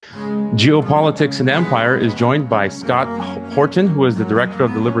Geopolitics and Empire is joined by Scott Horton, who is the director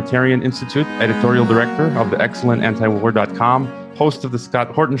of the Libertarian Institute, editorial director of the excellent antiwar.com, host of the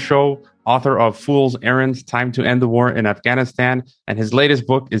Scott Horton Show, author of Fool's Errand, Time to End the War in Afghanistan, and his latest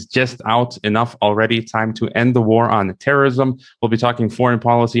book is just out, Enough Already, Time to End the War on Terrorism. We'll be talking foreign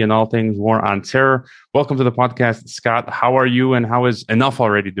policy and all things war on terror. Welcome to the podcast, Scott. How are you and how is Enough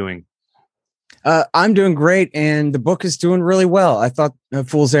Already doing? I'm doing great, and the book is doing really well. I thought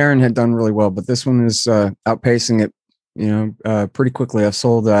Fool's Errand had done really well, but this one is outpacing it, pretty quickly. I've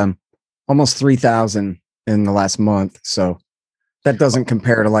sold almost 3,000 in the last month, so that doesn't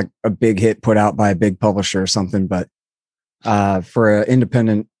compare to like a big hit put out by a big publisher or something. But for an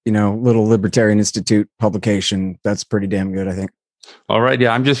independent, little Libertarian Institute publication, that's pretty damn good, I think. All right.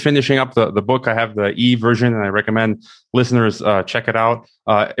 Yeah, I'm just finishing up the book. I have the e-version and I recommend listeners check it out.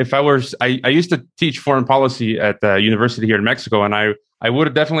 I used to teach foreign policy at the university here in Mexico, and I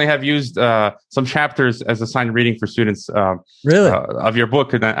would definitely have used some chapters as assigned reading for students of your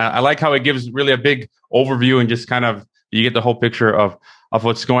book. And I like how it gives really a big overview and just kind of you get the whole picture of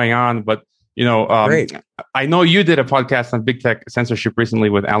what's going on. But, I know you did a podcast on big tech censorship recently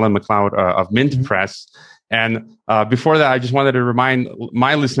with Alan McLeod of Mint Press. And before that, I just wanted to remind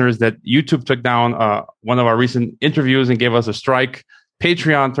my listeners that YouTube took down one of our recent interviews and gave us a strike.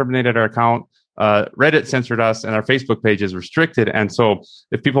 Patreon terminated our account. Reddit censored us, and our Facebook page is restricted. And so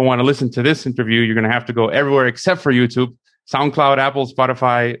if people want to listen to this interview, you're going to have to go everywhere except for YouTube, SoundCloud, Apple,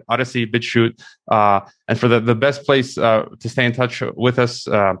 Spotify, Odyssey, BitChute. And for the best place to stay in touch with us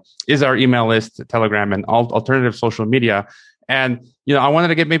is our email list, Telegram, and alternative social media. And, I wanted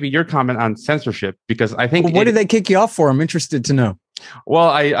to get maybe your comment on censorship, because I think... What did they kick you off for? I'm interested to know. Well,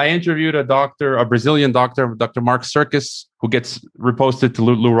 I interviewed a Brazilian doctor, Dr. Mark Serkis, who gets reposted to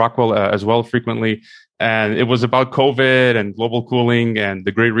Lou Rockwell as well frequently. And it was about COVID and global cooling and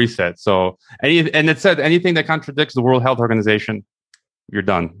the Great Reset. So, and it said anything that contradicts the World Health Organization, you're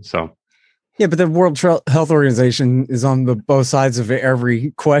done. So... Yeah, but the World Health Organization is on both sides of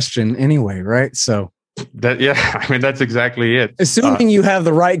every question anyway, right? So... that's exactly it. Assuming you have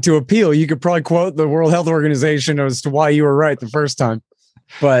the right to appeal, you could probably quote the World Health Organization as to why you were right the first time.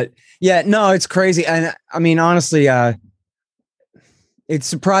 But yeah, no, it's crazy. And I mean, honestly, it's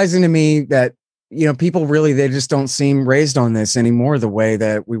surprising to me that, people really, they just don't seem raised on this anymore the way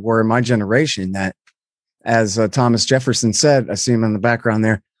that we were in my generation. That, as Thomas Jefferson said, I see him in the background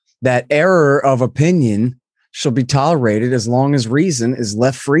there, that error of opinion shall be tolerated as long as reason is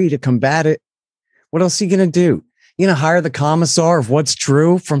left free to combat it. What else are you going to do? You going to hire the commissar of what's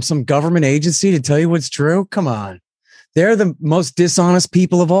true from some government agency to tell you what's true? Come on. They're the most dishonest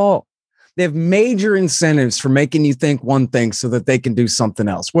people of all. They have major incentives for making you think one thing so that they can do something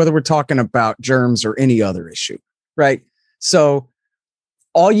else, whether we're talking about germs or any other issue, right? So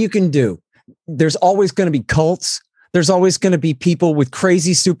all you can do, there's always going to be cults. There's always going to be people with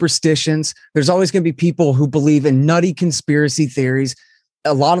crazy superstitions. There's always going to be people who believe in nutty conspiracy theories.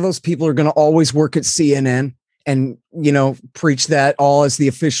 A lot of those people are going to always work at CNN and, preach that all as the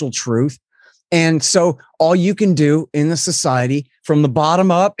official truth. And so all you can do in the society from the bottom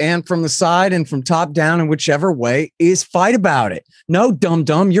up and from the side and from top down in whichever way is fight about it. No,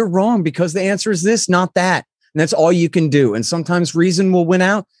 dumb, you're wrong because the answer is this, not that. And that's all you can do. And sometimes reason will win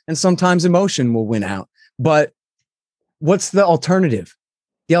out and sometimes emotion will win out. But what's the alternative?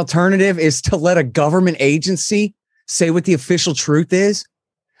 The alternative is to let a government agency say what the official truth is.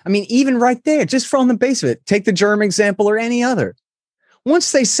 I mean, even right there, just from the base of it, take the germ example or any other.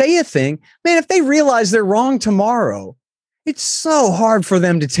 Once they say a thing, man, if they realize they're wrong tomorrow, it's so hard for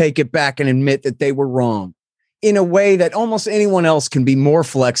them to take it back and admit that they were wrong in a way that almost anyone else can be more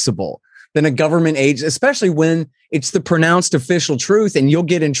flexible than a government agent, especially when it's the pronounced official truth and you'll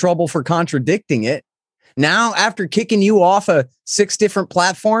get in trouble for contradicting it. Now, after kicking you off of 6 different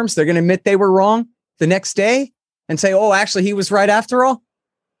platforms, they're going to admit they were wrong the next day and say, oh, actually, he was right after all.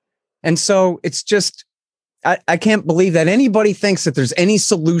 And so it's just, I can't believe that anybody thinks that there's any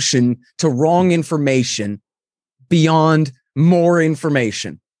solution to wrong information beyond more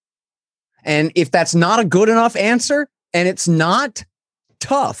information. And if that's not a good enough answer, and it's not,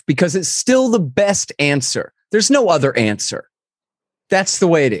 tough, because it's still the best answer. There's no other answer. That's the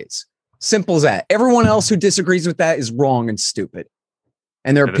way it is. Simple as that. Everyone else who disagrees with that is wrong and stupid.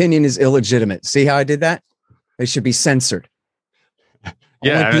 And their opinion is illegitimate. See how I did that? They should be censored.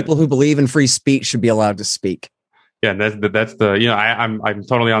 Yeah, only people who believe in free speech should be allowed to speak. Yeah, that's the I'm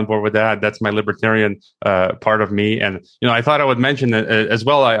totally on board with that. That's my libertarian part of me, and I thought I would mention that as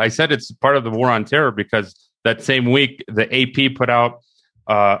well. I said it's part of the war on terror because that same week the AP put out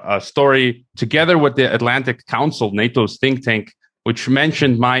a story together with the Atlantic Council, NATO's think tank, which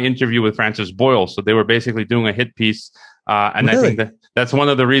mentioned my interview with Francis Boyle. So they were basically doing a hit piece. And really? I think that's one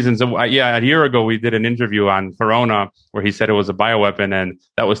of the reasons. A year ago, we did an interview on Corona where he said it was a bioweapon, and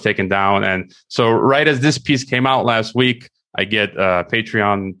that was taken down. And so right as this piece came out last week, I get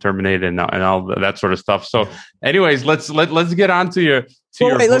Patreon terminated and all that sort of stuff. So anyways, let's get on to your...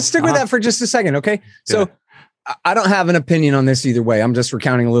 let's stick with that for just a second, okay? So I don't have an opinion on this either way. I'm just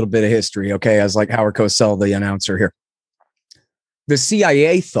recounting a little bit of history, okay, as like Howard Cosell, the announcer here. The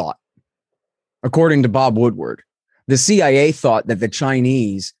CIA thought, according to Bob Woodward, the CIA thought that the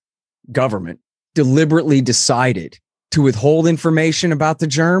Chinese government deliberately decided to withhold information about the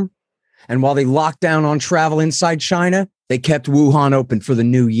germ. And while they locked down on travel inside China, they kept Wuhan open for the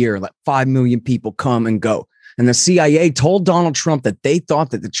new year. Let 5 million people come and go. And the CIA told Donald Trump that they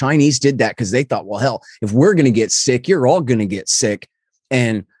thought that the Chinese did that because they thought, well, hell, if we're going to get sick, you're all going to get sick.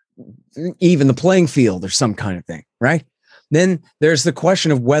 And even the playing field or some kind of thing, right? Then there's the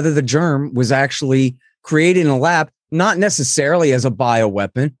question of whether the germ was actually created in a lab, not necessarily as a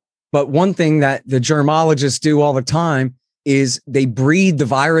bioweapon, but one thing that the germologists do all the time is they breed the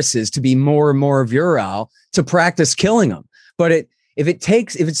viruses to be more and more virile to practice killing them. But if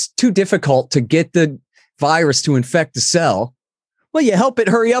it's too difficult to get the virus to infect the cell, well, you help it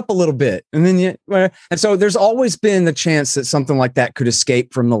hurry up a little bit. And so there's always been the chance that something like that could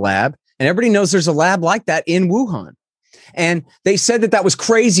escape from the lab. And everybody knows there's a lab like that in Wuhan. And they said that was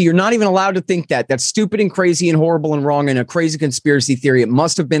crazy. You're not even allowed to think that. That's stupid and crazy and horrible and wrong and a crazy conspiracy theory. It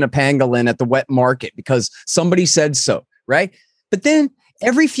must have been a pangolin at the wet market because somebody said so, right? But then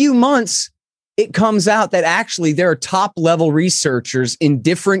every few months, it comes out that actually there are top level researchers in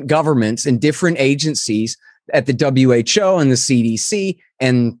different governments and different agencies at the WHO and the CDC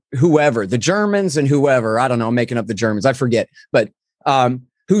and whoever, the Germans and whoever, I don't know, I'm making up the Germans, I forget, but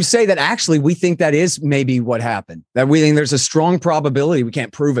who say that actually we think that is maybe what happened, that we think there's a strong probability, we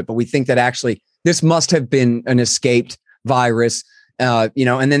can't prove it, but we think that actually this must have been an escaped virus, and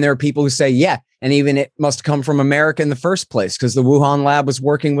then there are people who say, yeah, and even it must come from America in the first place because the Wuhan lab was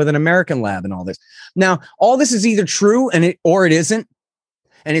working with an American lab and all this. Now, all this is either true or it isn't,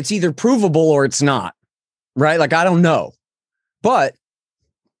 and it's either provable or it's not, right? Like, I don't know. But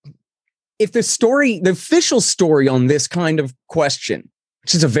if the official story on this kind of question,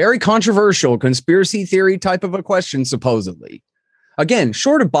 which is a very controversial conspiracy theory type of a question, supposedly, again,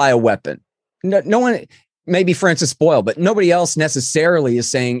 short of bioweapon, no one, maybe Francis Boyle, but nobody else necessarily is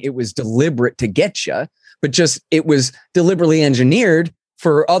saying it was deliberate to get you, but just it was deliberately engineered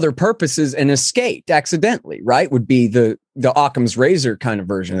for other purposes and escaped accidentally, right? Would be the Occam's razor kind of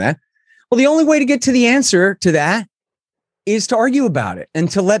version of that. Well, the only way to get to the answer to that is to argue about it and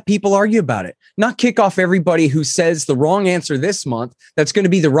to let people argue about it, not kick off everybody who says the wrong answer this month. That's going to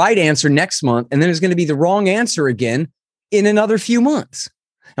be the right answer next month. And then it's going to be the wrong answer again in another few months.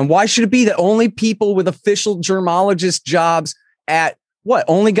 And why should it be that only people with official germologist jobs at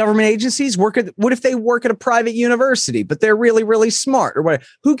only government agencies what if they work at a private university, but they're really, really smart or what?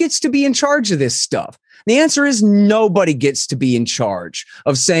 Who gets to be in charge of this stuff? The answer is nobody gets to be in charge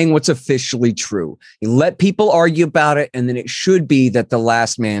of saying what's officially true. You let people argue about it, and then it should be that the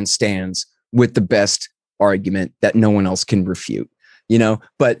last man stands with the best argument that no one else can refute,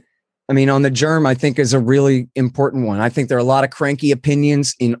 But I mean, on the germ, I think is a really important one. I think there are a lot of cranky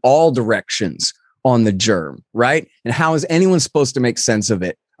opinions in all directions on the germ, right? And how is anyone supposed to make sense of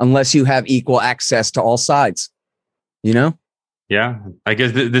it unless you have equal access to all sides, Yeah, I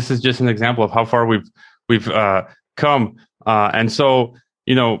guess this is just an example of how far we've come. And so,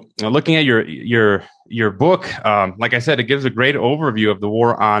 looking at your book, like I said, it gives a great overview of the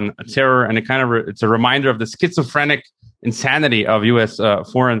war on terror, and it's a reminder of the schizophrenic insanity of U.S.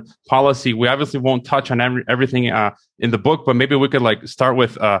 Foreign policy. We obviously won't touch on everything in the book, but maybe we could start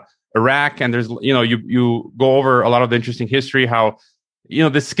with Iraq. And there's, you go over a lot of the interesting history, how,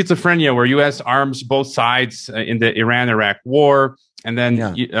 this schizophrenia where U.S. arms both sides in the Iran-Iraq war. And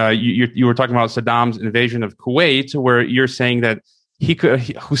then you were talking about Saddam's invasion of Kuwait, where you're saying that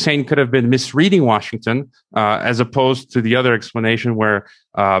Hussein could have been misreading Washington, as opposed to the other explanation where,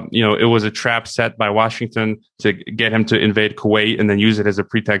 it was a trap set by Washington to get him to invade Kuwait and then use it as a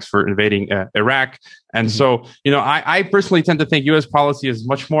pretext for invading Iraq. And so, I personally tend to think U.S. policy is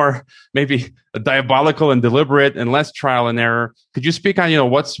much more maybe diabolical and deliberate and less trial and error. Could you speak on,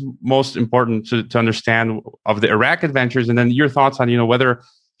 what's most important to understand of the Iraq adventures, and then your thoughts on, whether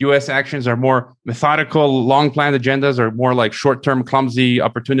U.S. actions are more methodical, long-planned agendas, or more like short-term, clumsy,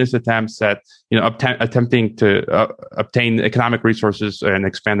 opportunist attempts at, attempting to obtain economic resources and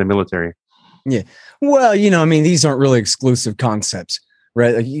expand the military? Yeah. Well, these aren't really exclusive concepts,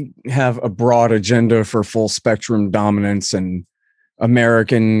 right? Like, you have a broad agenda for full spectrum dominance and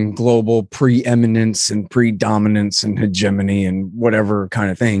American global preeminence and predominance and hegemony and whatever kind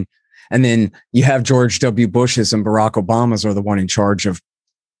of thing. And then you have George W. Bush's and Barack Obama's are the one in charge of,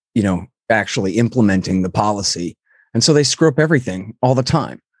 actually implementing the policy. And so they screw up everything all the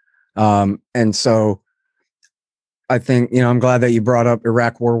time. And so I think, I'm glad that you brought up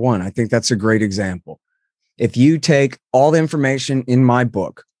Iraq War I. I think that's a great example. If you take all the information in my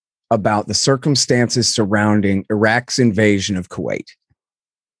book about the circumstances surrounding Iraq's invasion of Kuwait,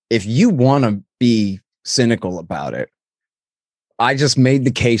 if you want to be cynical about it, I just made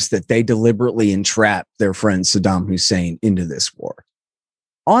the case that they deliberately entrapped their friend Saddam Hussein into this war.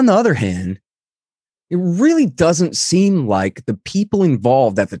 On the other hand, it really doesn't seem like the people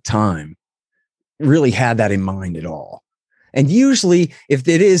involved at the time really had that in mind at all. And usually, if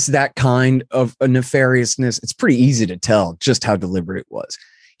it is that kind of a nefariousness, it's pretty easy to tell just how deliberate it was.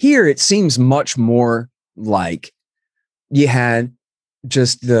 Here, it seems much more like you had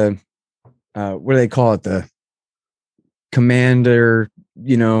just the, what do they call it? The commander,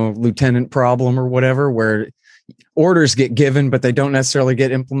 lieutenant problem or whatever, where orders get given, but they don't necessarily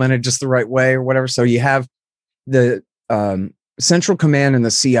get implemented just the right way or whatever. So you have the Central Command and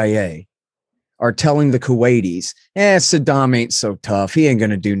the CIA are telling the Kuwaitis, Saddam ain't so tough. He ain't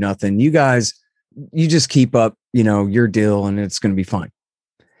going to do nothing. You guys, you just keep up, your deal and it's going to be fine.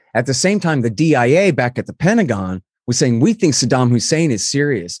 At the same time, the DIA back at the Pentagon was saying, we think Saddam Hussein is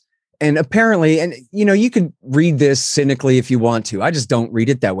serious. And apparently, and you could read this cynically if you want to. I just don't read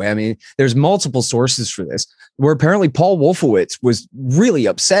it that way. I mean, there's multiple sources for this, where apparently Paul Wolfowitz was really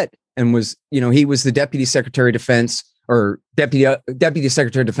upset and was, he was the Deputy Secretary of Defense or Deputy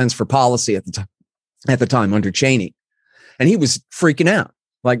Secretary of Defense for Policy at the time under Cheney. And he was freaking out.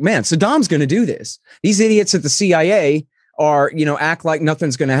 Like, man, Saddam's going to do this. These idiots at the CIA are, act like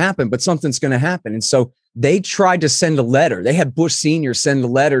nothing's going to happen, but something's going to happen. And so they tried to send a letter. They had Bush Sr. send a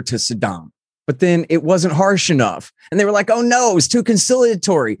letter to Saddam, but then it wasn't harsh enough. And they were like, oh no, it's too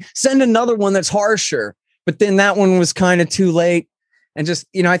conciliatory. Send another one that's harsher. But then that one was kind of too late. And just,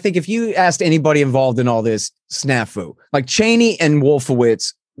 I think if you asked anybody involved in all this, snafu, like Cheney and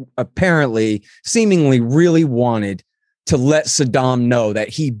Wolfowitz apparently seemingly really wanted to let Saddam know that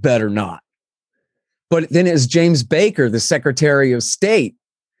he better not. But then it's James Baker, the Secretary of State,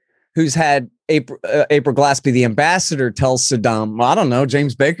 who's had April Glaspie, the ambassador, tells Saddam, well, I don't know,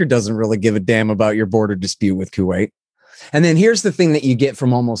 James Baker doesn't really give a damn about your border dispute with Kuwait. And then here's the thing that you get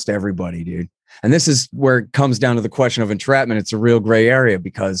from almost everybody, dude. And this is where it comes down to the question of entrapment. It's a real gray area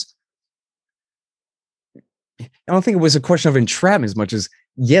because I don't think it was a question of entrapment as much as,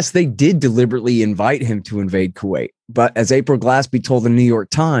 yes, they did deliberately invite him to invade Kuwait. But as April Glaspie told the New York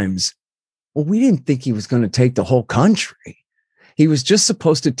Times, well, we didn't think he was going to take the whole country. He was just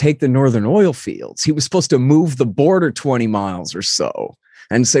supposed to take the northern oil fields. He was supposed to move the border 20 miles or so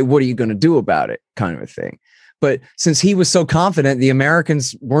and say, what are you going to do about it? Kind of a thing. But since he was so confident the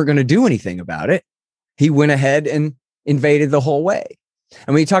Americans weren't going to do anything about it, he went ahead and invaded the whole way.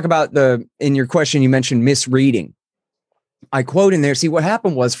 And when you talk about in your question, you mentioned misreading. I quote in there, see, what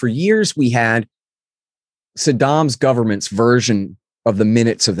happened was for years we had Saddam's government's version of the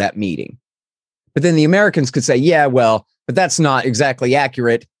minutes of that meeting. But then the Americans could say, yeah, well, but that's not exactly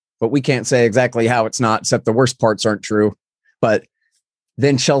accurate, but we can't say exactly how it's not, except the worst parts aren't true. But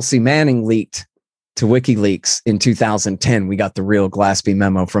then Chelsea Manning leaked to WikiLeaks in 2010. We got the real Glaspie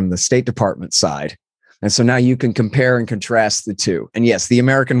memo from the State Department side. And so now you can compare and contrast the two. And yes, the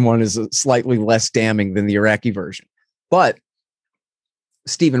American one is slightly less damning than the Iraqi version. But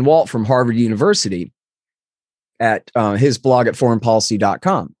Stephen Walt from Harvard University at his blog at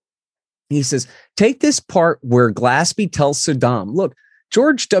foreignpolicy.com, he says, take this part where Glaspie tells Saddam, look,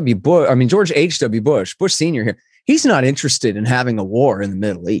 George H.W. Bush Sr. here, he's not interested in having a war in the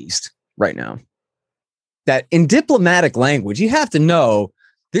Middle East right now. That in diplomatic language, you have to know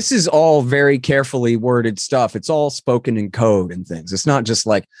this is all very carefully worded stuff. It's all spoken in code and things. It's not just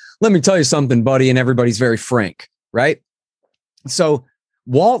like, let me tell you something, buddy, and everybody's very frank, right? So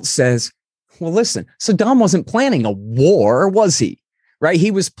Walt says, well, listen, Saddam wasn't planning a war, was he? Right?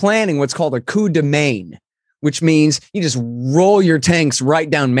 He was planning what's called a coup de main, which means you just roll your tanks right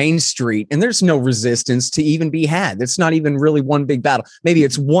down Main Street and there's no resistance to even be had. It's not even really one big battle. Maybe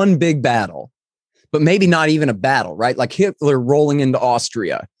it's one big battle, but maybe not even a battle, right? Like Hitler rolling into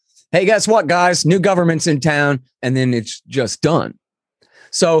Austria. Hey, guess what, guys? New government's in town, and then it's just done.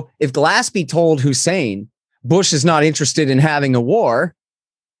 So if Glaspie told Hussein, Bush is not interested in having a war,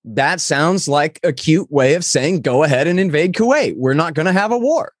 that sounds like a cute way of saying, go ahead and invade Kuwait. We're not going to have a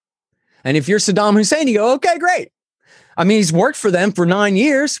war. And if you're Saddam Hussein, you go, okay, great. I mean, he's worked for them for 9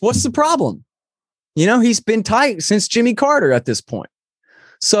 years. What's the problem? He's been tight since Jimmy Carter at this point.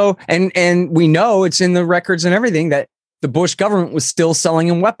 So, and we know it's in the records and everything that the Bush government was still selling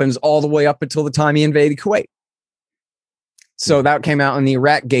him weapons all the way up until the time he invaded Kuwait. So that came out in the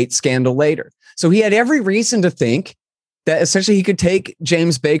Iraq Gate scandal later. So he had every reason to think that essentially he could take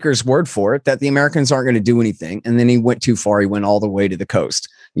James Baker's word for it, that the Americans aren't going to do anything. And then he went too far. He went all the way to the coast,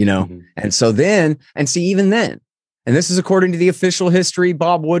 And so then, even then, and this is according to the official history,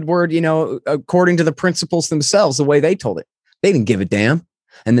 Bob Woodward, according to the principals themselves, the way they told it, they didn't give a damn.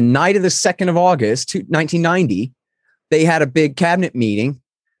 And the night of the 2nd of August, 1990, they had a big cabinet meeting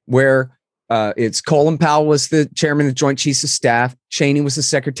where it's Colin Powell was the chairman of the Joint Chiefs of Staff. Cheney was the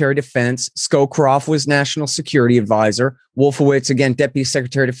Secretary of Defense. Scowcroft was National Security Advisor. Wolfowitz, again, Deputy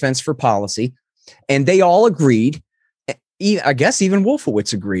Secretary of Defense for Policy. And they all agreed. I guess even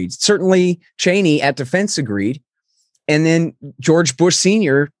Wolfowitz agreed. Certainly Cheney at Defense agreed. And then George Bush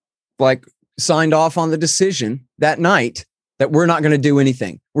Sr. signed off on the decision that night that we're not going to do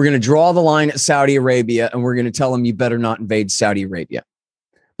anything. We're going to draw the line at Saudi Arabia, and we're going to tell them you better not invade Saudi Arabia.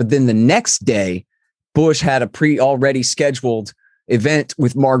 But then the next day, Bush had a already scheduled event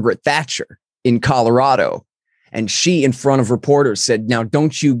with Margaret Thatcher in Colorado. And she, in front of reporters, said, "Now,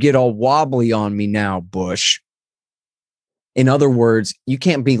 don't you get all wobbly on me now, Bush." In other words, you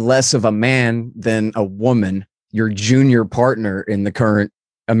can't be less of a man than a woman, your junior partner in the current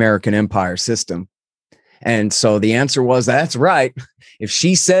American empire system. And so the answer was, that's right. If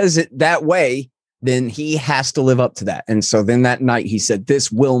she says it that way, then he has to live up to that. And so then that night he said,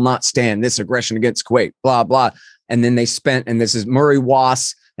 "This will not stand, this aggression against Kuwait, blah, blah." And then they spent, and this is Murray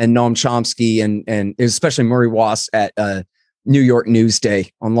Wass and Noam Chomsky, and especially Murray Wass at New York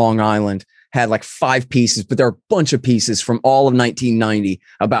Newsday on Long Island, had 5 pieces, but there are a bunch of pieces from all of 1990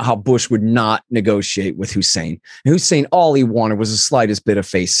 about how Bush would not negotiate with Hussein. And Hussein, all he wanted was the slightest bit of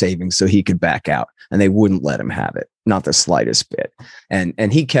face saving so he could back out, and they wouldn't let him have it. Not the slightest bit.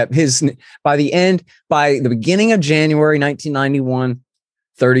 And he kept his, by the beginning of January 1991,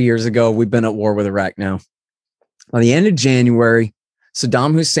 30 years ago, we've been at war with Iraq now. By the end of January,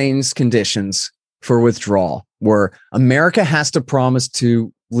 Saddam Hussein's conditions for withdrawal were America has to promise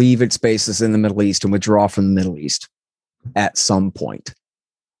to leave its bases in the Middle East and withdraw from the Middle East at some point.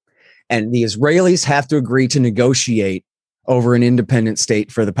 And the Israelis have to agree to negotiate over an independent state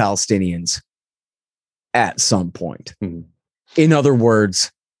for the Palestinians at some point. Mm-hmm. In other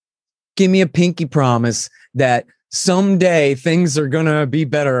words, give me a pinky promise that someday things are going to be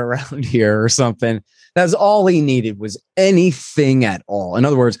better around here or something. That's all he needed, was anything at all. In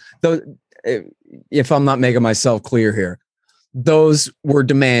other words, if I'm not making myself clear here, those were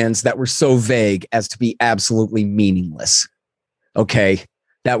demands that were so vague as to be absolutely meaningless. Okay.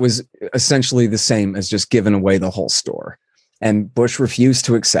 That was essentially the same as just giving away the whole store. And Bush refused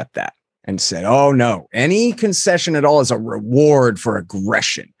to accept that and said, "Oh no, any concession at all is a reward for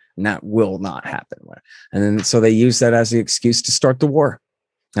aggression. And that will not happen." And then so they used that as the excuse to start the war.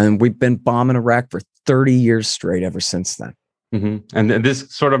 And we've been bombing Iraq for 30 years straight ever since then. Mm-hmm. And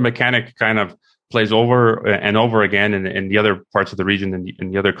this sort of mechanic kind of plays over and over again in the other parts of the region and in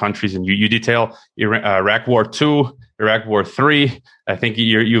the other countries. And you detail Iraq War II, Iraq War III. I think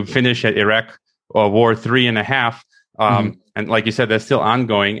you finish at Iraq War 3.5. And like you said, that's still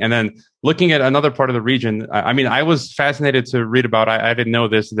ongoing. And then looking at another part of the region, I was fascinated to read about, I didn't know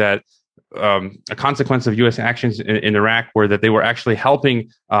this, that a consequence of U.S. actions in Iraq were that they were actually helping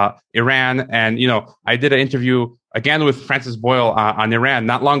Iran. And, I did an interview again with Francis Boyle on Iran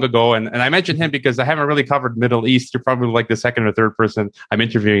not long ago. And I mentioned him because I haven't really covered Middle East. You're probably like the second or third person I'm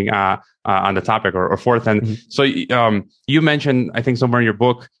interviewing on the topic, or fourth. And so you mentioned, I think somewhere in your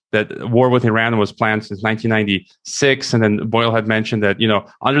book, that war with Iran was planned since 1996. And then Boyle had mentioned that,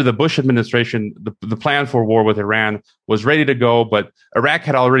 under the Bush administration, the plan for war with Iran was ready to go, but Iraq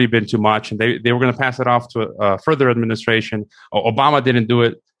had already been too much, and they were going to pass it off to a further administration. Obama didn't do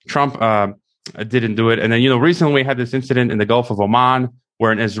it. Trump didn't do it. And then, recently we had this incident in the Gulf of Oman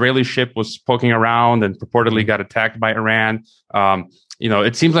where an Israeli ship was poking around and purportedly got attacked by Iran.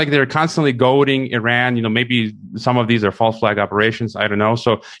 It seems like they're constantly goading Iran. Maybe some of these are false flag operations. I don't know.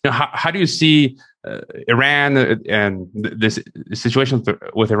 So, how do you see Iran and this situation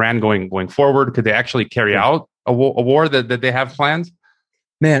with Iran going forward? Could they actually carry out a war that they have planned?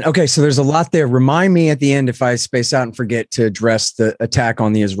 Man, okay, so there's a lot there. Remind me at the end if I space out and forget to address the attack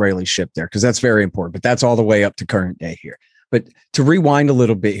on the Israeli ship there, because that's very important. But that's all the way up to current day here. But to rewind a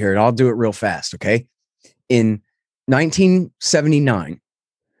little bit here, and I'll do it real fast, okay? In 1979,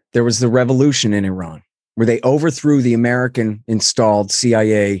 there was the revolution in Iran where they overthrew the American-installed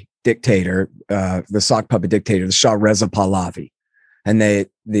CIA dictator, the sock puppet dictator, the Shah Reza Pahlavi. And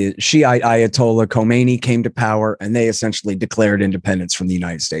the Shiite Ayatollah Khomeini came to power, and they essentially declared independence from the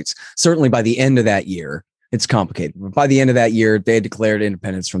United States. Certainly by the end of that year, it's complicated, but by the end of that year, they had declared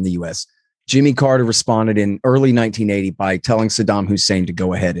independence from the U.S. Jimmy Carter responded in early 1980 by telling Saddam Hussein to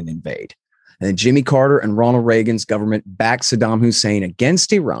go ahead and invade. And then Jimmy Carter and Ronald Reagan's government backed Saddam Hussein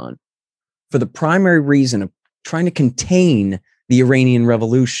against Iran for the primary reason of trying to contain the Iranian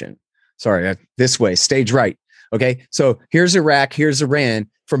Revolution. Sorry, this way, stage right. Okay, so here's Iraq, here's Iran,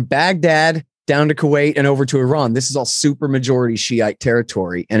 from Baghdad down to Kuwait and over to Iran. This is all super majority Shiite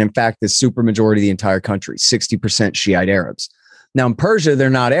territory. And in fact, the super majority of the entire country, 60% Shiite Arabs. Now in Persia, they're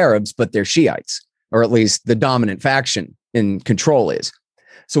not Arabs, but they're Shiites, or at least the dominant faction in control is.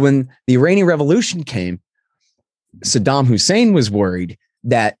 So when the Iranian Revolution came, Saddam Hussein was worried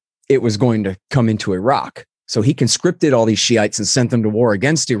that it was going to come into Iraq. So he conscripted all these Shiites and sent them to war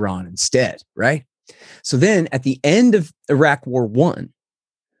against Iran instead, right? So then at the end of Iraq War I,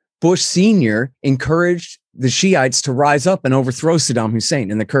 Bush Sr. encouraged the Shiites to rise up and overthrow Saddam Hussein,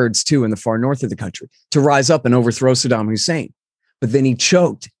 and the Kurds too in the far north of the country, to rise up and overthrow Saddam Hussein. But then he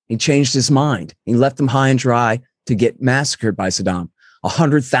choked. He changed his mind. He left them high and dry to get massacred by Saddam.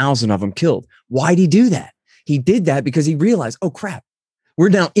 100,000 of them killed. Why'd he do that? He did that because he realized, oh crap, we're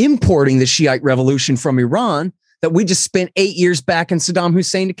now importing the Shiite revolution from Iran that we just spent 8 years back in Saddam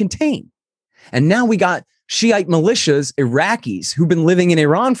Hussein to contain. And now we got Shiite militias, Iraqis, who've been living in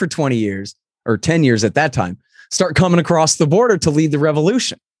Iran for 20 years, or 10 years at that time, start coming across the border to lead the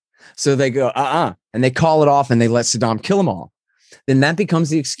revolution. So they go, and they call it off and they let Saddam kill them all. Then that becomes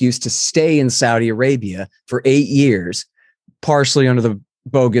the excuse to stay in Saudi Arabia for 8 years, partially under the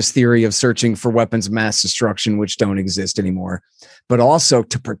bogus theory of searching for weapons of mass destruction, which don't exist anymore, but also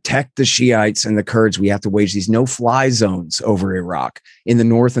to protect the Shiites and the Kurds. We have to wage these no-fly zones over Iraq in the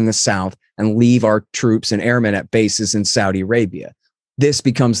north and the south and leave our troops and airmen at bases in Saudi Arabia. This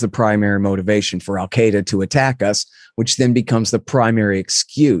becomes the primary motivation for al-Qaeda to attack us, which then becomes the primary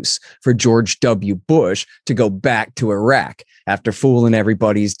excuse for George W. Bush to go back to Iraq after fooling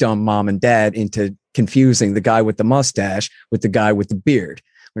everybody's dumb mom and dad into confusing the guy with the mustache with the guy with the beard.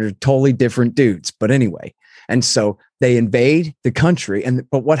 They're totally different dudes. But anyway, and so they invade the country.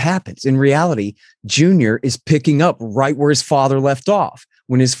 But what happens? In reality, Junior is picking up right where his father left off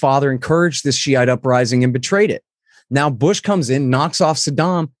when his father encouraged this Shiite uprising and betrayed it. Now Bush comes in, knocks off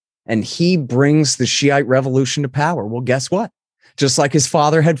Saddam, and he brings the Shiite revolution to power. Well, guess what? Just like his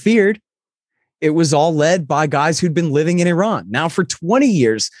father had feared, it was all led by guys who'd been living in Iran. Now for 20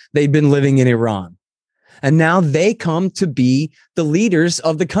 years, they'd been living in Iran. And now they come to be the leaders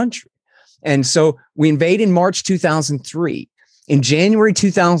of the country. And so we invade in March 2003. In January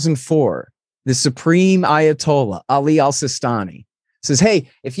 2004, the Supreme Ayatollah, Ali al-Sistani, says, hey,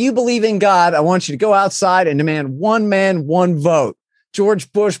 if you believe in God, I want you to go outside and demand one man, one vote.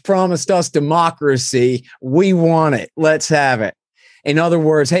 George Bush promised us democracy. We want it. Let's have it. In other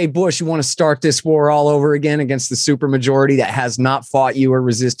words, hey, Bush, you want to start this war all over again against the supermajority that has not fought you or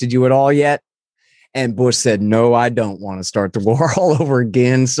resisted you at all yet? And Bush said, no, I don't want to start the war all over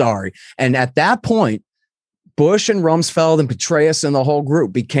again. Sorry. And at that point, Bush and Rumsfeld and Petraeus and the whole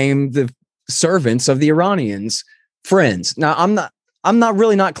group became the servants of the Iranians, friends. Now, I'm not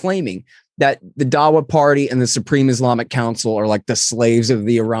really not claiming that the Dawa Party and the Supreme Islamic Council are like the slaves of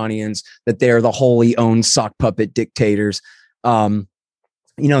the Iranians, that they're the wholly owned sock puppet dictators.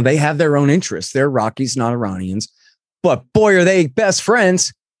 They have their own interests. They're Iraqis, not Iranians. But boy, are they best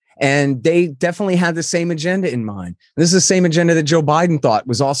friends. And they definitely had the same agenda in mind. This is the same agenda that Joe Biden thought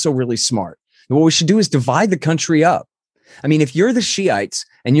was also really smart. And what we should do is divide the country up. I mean, if you're the Shiites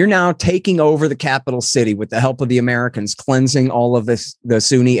and you're now taking over the capital city with the help of the Americans, cleansing all of the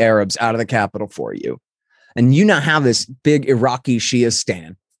Sunni Arabs out of the capital for you, and you now have this big Iraqi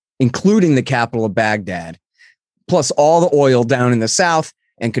Shiistan, including the capital of Baghdad, plus all the oil down in the south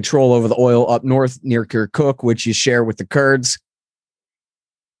and control over the oil up north near Kirkuk, which you share with the Kurds.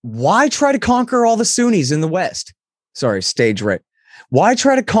 Why try to conquer all the Sunnis in the west? Sorry, stage right. Why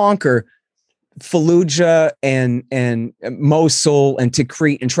try to conquer Fallujah and Mosul and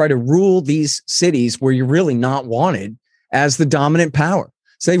Tikrit and try to rule these cities where you're really not wanted as the dominant power?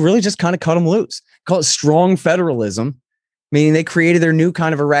 So they really just kind of cut them loose. Call it strong federalism, meaning they created their new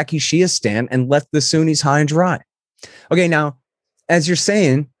kind of Iraqi Shiistan and left the Sunnis high and dry. Okay, now, as you're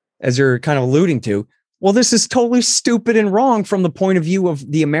saying, as you're kind of alluding to, well, this is totally stupid and wrong from the point of view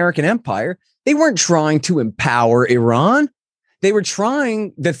of the American empire. They weren't trying to empower Iran. They were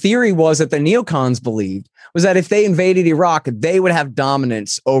trying, the theory was that the neocons believed was that if they invaded Iraq, they would have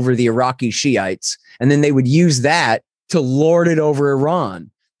dominance over the Iraqi Shiites. And then they would use that to lord it over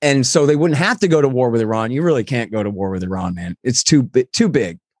Iran. And so they wouldn't have to go to war with Iran. You really can't go to war with Iran, man. It's too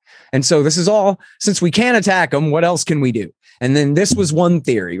big. And so this is all, since we can't attack them, what else can we do? And then this was one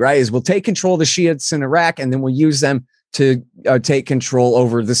theory, right? Is we'll take control of the Shiites in Iraq, and then we'll use them to take control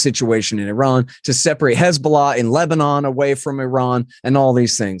over the situation in Iran, to separate Hezbollah in Lebanon away from Iran, and all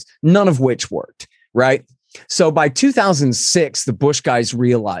these things, none of which worked, right? So by 2006, the Bush guys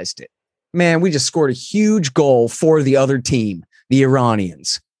realized it. Man, we just scored a huge goal for the other team, the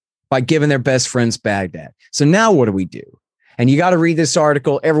Iranians, by giving their best friends Baghdad. So now what do we do? And you got to read this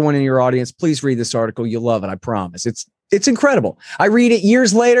article. Everyone in your audience, please read this article. You'll love it. I promise. It's incredible. I read it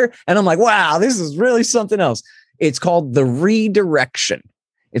years later and I'm like, wow, this is really something else. It's called The Redirection.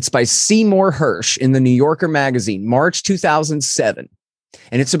 It's by Seymour Hersh in the New Yorker magazine, March 2007.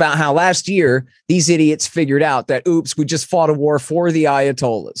 And it's about how last year, these idiots figured out that, oops, we just fought a war for the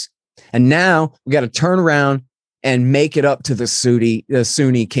Ayatollahs. And now we got to turn around and make it up to the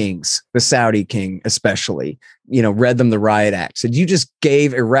Sunni kings, the Saudi king especially, read them the riot act. Said, you just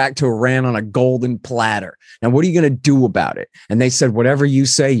gave Iraq to Iran on a golden platter. Now, what are you going to do about it? And they said, whatever you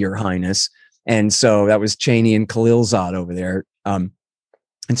say, Your Highness. And so that was Cheney and Khalilzad over there. And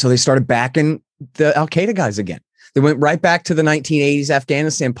so they started backing the Al-Qaeda guys again. They went right back to the 1980s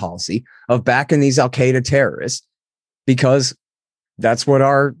Afghanistan policy of backing these Al-Qaeda terrorists because that's what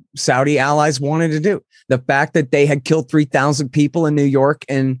our Saudi allies wanted to do. The fact that they had killed 3,000 people in New York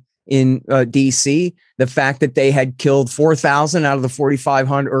and in DC, the fact that they had killed 4,000 out of the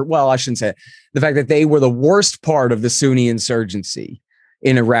 4,500, or well, I shouldn't say it. The fact that they were the worst part of the Sunni insurgency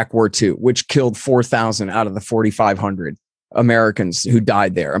in Iraq War II, which killed 4,000 out of the 4,500 Americans who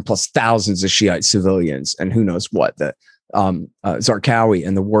died there, and plus thousands of Shiite civilians, and who knows what, the Zarqawi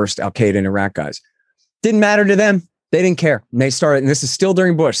and the worst Al-Qaeda in Iraq guys. Didn't matter to them. They didn't care. And they started, and this is still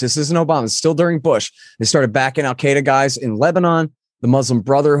during Bush. This isn't Obama. It's still during Bush. They started backing Al-Qaeda guys in Lebanon, the Muslim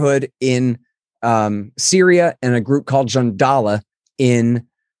Brotherhood in Syria, and a group called Jandala in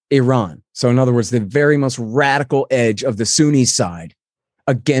Iran. So in other words, the very most radical edge of the Sunni side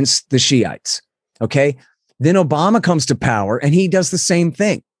against the Shiites. Okay. Then Obama comes to power and he does the same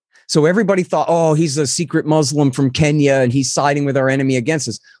thing. So everybody thought, oh, he's a secret Muslim from Kenya and he's siding with our enemy against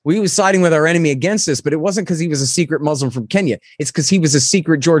us. Well, he was siding with our enemy against us, but it wasn't because he was a secret Muslim from Kenya. It's because he was a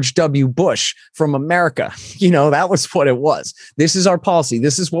secret George W. Bush from America. That was what it was. This is our policy.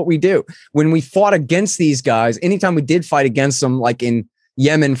 This is what we do. When we fought against these guys, anytime we did fight against them, like in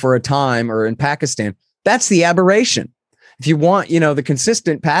Yemen for a time or in Pakistan, that's the aberration. If you want, the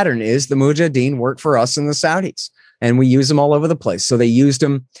consistent pattern is the Mujahideen work for us and the Saudis. And we use them all over the place. So they used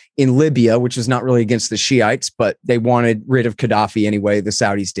them in Libya, which was not really against the Shiites, but they wanted rid of Gaddafi anyway. The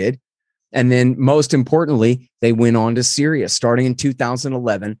Saudis did. And then most importantly, they went on to Syria. Starting in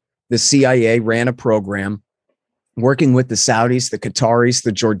 2011, the CIA ran a program working with the Saudis, the Qataris,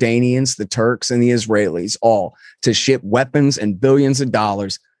 the Jordanians, the Turks, and the Israelis, all to ship weapons and billions of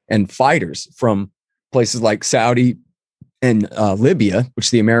dollars and fighters from places like Saudi and Libya, which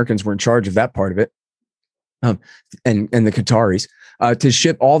the Americans were in charge of that part of it. And the Qataris, to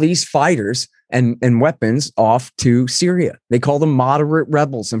ship all these fighters and weapons off to Syria. They called them moderate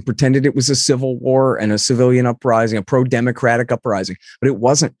rebels and pretended it was a civil war and a civilian uprising, a pro-democratic uprising, but it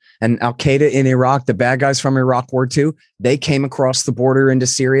wasn't. And Al-Qaeda in Iraq, the bad guys from Iraq War II, they came across the border into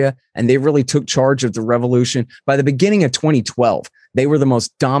Syria and they really took charge of the revolution. By the beginning of 2012, they were the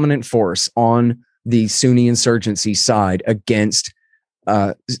most dominant force on the Sunni insurgency side against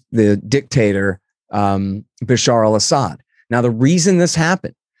the dictator Bashar al-Assad. Now, the reason this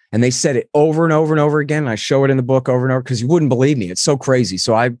happened, and they said it over and over and over again, and I show it in the book over and over because you wouldn't believe me. It's so crazy.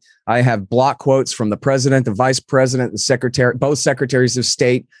 So I have block quotes from the president, the vice president, the secretary, both secretaries of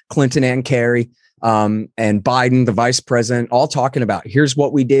state, Clinton and Kerry, and Biden, the vice president, all talking about here's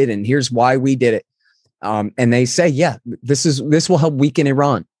what we did and here's why we did it. And they say, yeah, this will help weaken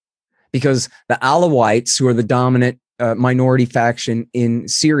Iran because the Alawites, who are the dominant minority faction in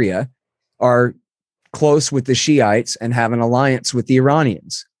Syria, are close with the Shiites and have an alliance with the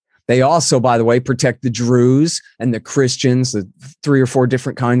Iranians. They also, by the way, protect the Druze and the Christians, the 3 or 4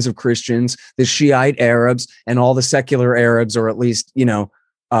 different kinds of Christians, the Shiite Arabs, and all the secular Arabs, or at least,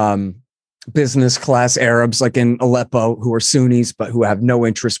 business class Arabs like in Aleppo who are Sunnis, but who have no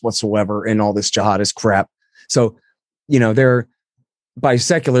interest whatsoever in all this jihadist crap. So, they're by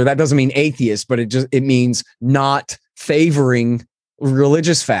secular, that doesn't mean atheist, but it means not favoring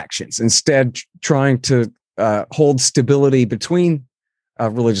religious factions, instead trying to hold stability between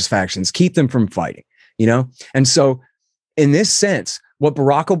religious factions, keep them from fighting, And so in this sense, what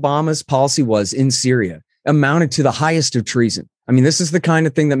Barack Obama's policy was in Syria amounted to the highest of treason. I mean, this is the kind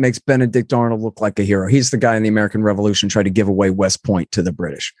of thing that makes Benedict Arnold look like a hero. He's the guy in the American Revolution tried to give away West Point to the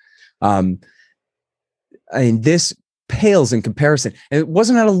British. I mean, this pales in comparison. And it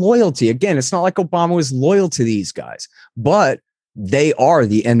wasn't out of loyalty. Again, it's not like Obama was loyal to these guys, but they are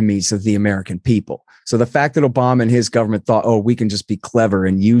the enemies of the American people. So the fact that Obama and his government thought, oh, we can just be clever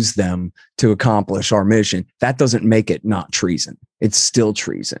and use them to accomplish our mission, that doesn't make it not treason. It's still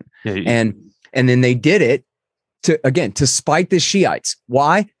treason. Yeah, and then they did it to spite the Shiites.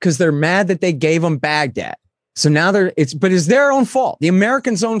 Why? Because they're mad that they gave them Baghdad. So now it's their own fault, the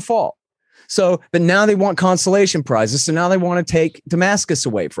Americans' own fault. So, but now they want consolation prizes. So now they want to take Damascus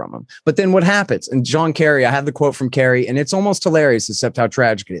away from them. But then what happens? And John Kerry, I have the quote from Kerry, and it's almost hilarious, except how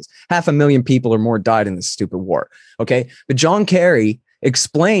tragic it is. 500,000 people or more died in this stupid war. Okay. But John Kerry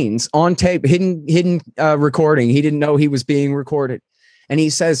explains on tape, hidden recording. He didn't know he was being recorded. And he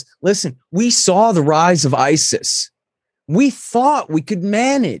says, listen, we saw the rise of ISIS. We thought we could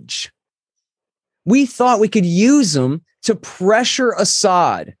manage. We thought we could use them to pressure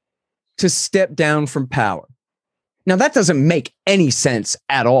Assad to step down from power. Now, that doesn't make any sense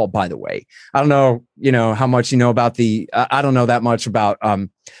at all, by the way. I don't know, how much you know about I don't know that much about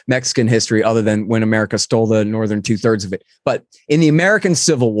Mexican history other than when America stole the northern 2/3 of it. But in the American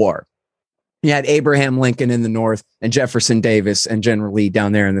Civil War, you had Abraham Lincoln in the north and Jefferson Davis and General Lee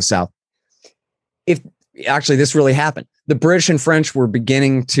down there in the south. Actually, this really happened. The British and French were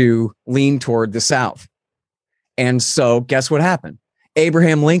beginning to lean toward the south. And so guess what happened?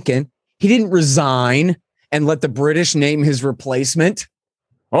 Abraham Lincoln, he didn't resign and let the British name his replacement.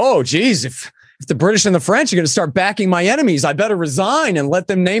 Oh, geez, if the British and the French are going to start backing my enemies, I better resign and let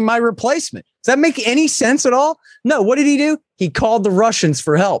them name my replacement. Does that make any sense at all? No. What did he do? He called the Russians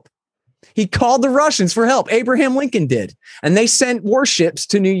for help. Abraham Lincoln did. And they sent warships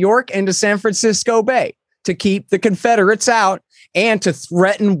to New York and to San Francisco Bay to keep the Confederates out and to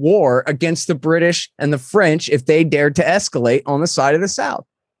threaten war against the British and the French if they dared to escalate on the side of the South.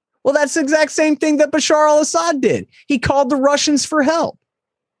 Well, that's the exact same thing that Bashar al-Assad did. He called the Russians for help.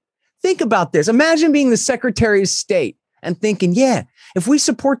 Think about this. Imagine being the Secretary of State and thinking, yeah, if we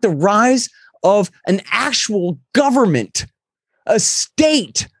support the rise of an actual government, a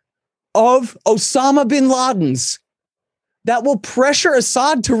state of Osama bin Laden's that will pressure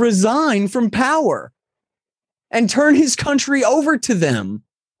Assad to resign from power and turn his country over to them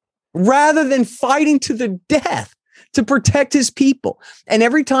rather than fighting to the death to protect his people. And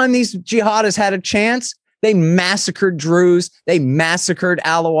every time these jihadists had a chance, they massacred Druze, they massacred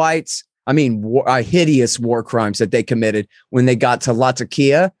Alawites. I mean, hideous war crimes that they committed when they got to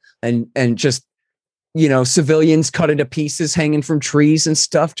Latakia and just, civilians cut into pieces hanging from trees and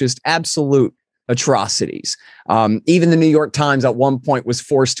stuff, just absolute atrocities. Even the New York Times at one point was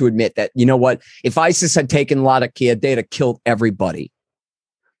forced to admit that, you know what, if ISIS had taken Latakia, they'd have killed everybody.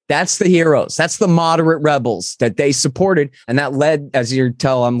 That's the heroes. That's the moderate rebels that they supported. And that led, as you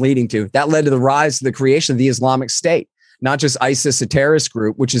tell I'm leading to, that led to the rise of the creation of the Islamic State, not just ISIS, a terrorist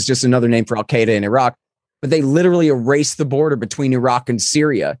group, which is just another name for Al-Qaeda in Iraq, but they literally erased the border between Iraq and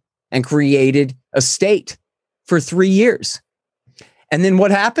Syria and created a state for 3 years. And then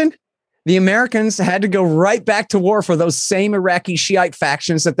what happened? The Americans had to go right back to war for those same Iraqi Shiite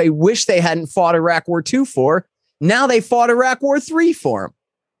factions that they wish they hadn't fought Iraq War II for. Now they fought Iraq War III for them.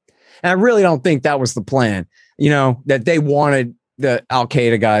 And I really don't think that was the plan, that they wanted the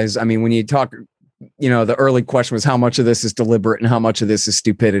Al-Qaeda guys. I mean, when you talk, the early question was how much of this is deliberate and how much of this is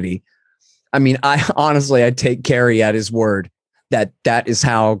stupidity. I mean, I'd take Kerry at his word that is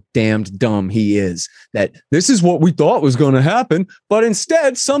how damned dumb he is, that this is what we thought was going to happen, but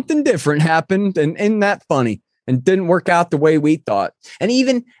instead something different happened. And isn't that funny? And didn't work out the way we thought. And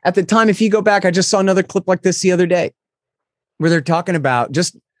even at the time, if you go back, I just saw another clip like this the other day where they're talking about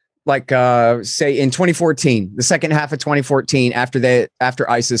just like, say in 2014, the second half of 2014, after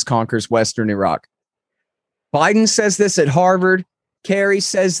ISIS conquers Western Iraq, Biden says this at Harvard. Kerry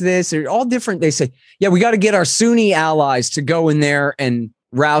says this. They're all different. They say, yeah, we got to get our Sunni allies to go in there and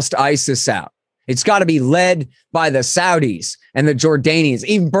roust ISIS out. It's got to be led by the Saudis and the Jordanians.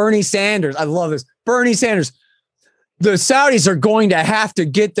 Even Bernie Sanders. I love this. Bernie Sanders. The Saudis are going to have to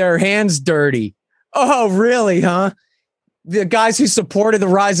get their hands dirty. Oh, really, huh? The guys who supported the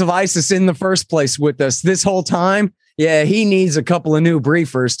rise of ISIS in the first place with us this whole time. Yeah, he needs a couple of new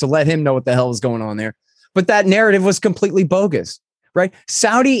briefers to let him know what the hell is going on there. But that narrative was completely bogus, right?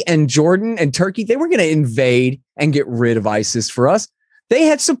 Saudi and Jordan and Turkey, they were going to invade and get rid of ISIS for us. They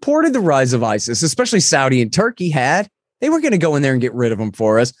had supported the rise of ISIS, especially Saudi and Turkey had. They were going to go in there and get rid of them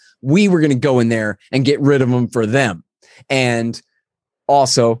for us. We were going to go in there and get rid of them for them. And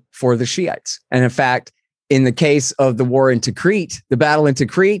also for the Shiites. And in fact, in the case of the war in Tikrit, the battle in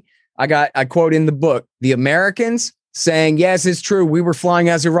Tikrit, I quote in the book, the Americans saying, yes, it's true. We were flying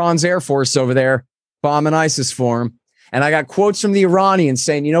as Iran's Air Force over there, bombing ISIS for them. And I got quotes from the Iranians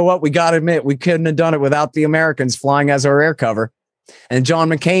saying, you know what? We got to admit, we couldn't have done it without the Americans flying as our air cover. And John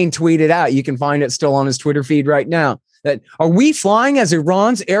McCain tweeted out, you can find it still on his Twitter feed right now, that are we flying as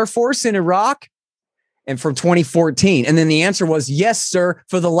Iran's Air Force in Iraq? And from 2014. And then the answer was, yes, sir,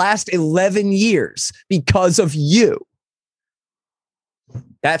 for the last 11 years because of you.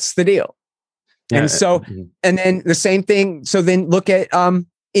 That's the deal. Yeah. And so, and then the same thing. So then look at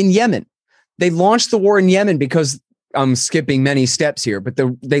in Yemen. They launched the war in Yemen because I'm skipping many steps here, but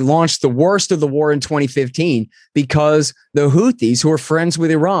they launched the worst of the war in 2015 because the Houthis, who are friends with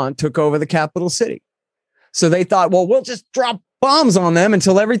Iran, took over the capital city. So they thought, well, we'll just drop bombs on them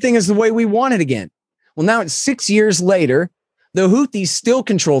until everything is the way we want it again. Well, now it's 6 years later, the Houthis still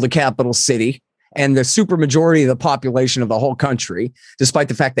control the capital city and the supermajority of the population of the whole country, despite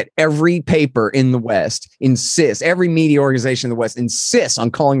the fact that every paper in the West insists, every media organization in the West insists on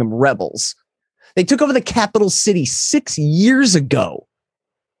calling them rebels. They took over the capital city 6 years ago.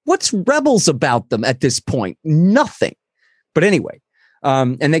 What's rebels about them at this point? Nothing. But anyway,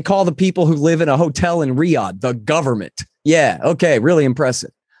 and they call the people who live in a hotel in Riyadh the government. Yeah, okay, really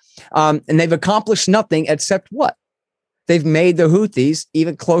impressive. And they've accomplished nothing except what? They've made the Houthis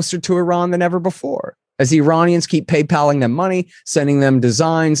even closer to Iran than ever before. As the Iranians keep PayPaling them money, sending them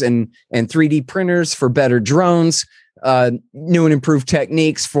designs and 3D printers for better drones, new and improved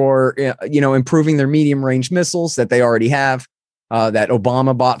techniques for, improving their medium range missiles that they already have, that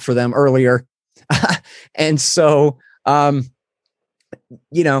Obama bought for them earlier. And so, I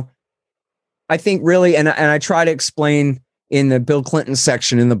think really, and I try to explain in the Bill Clinton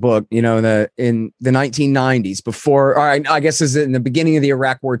section in the book, in the 1990s, before, or I guess is in the beginning of the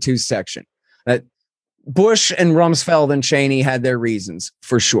Iraq War II section, that Bush and Rumsfeld and Cheney had their reasons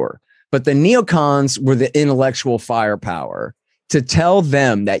for sure. But the neocons were the intellectual firepower to tell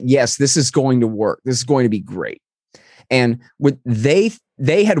them that, yes, this is going to work. This is going to be great. And they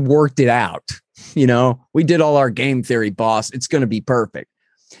had worked it out. We did all our game theory, boss. It's going to be perfect.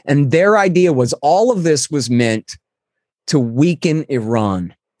 And their idea was all of this was meant to weaken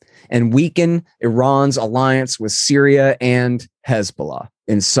Iran and weaken Iran's alliance with Syria and Hezbollah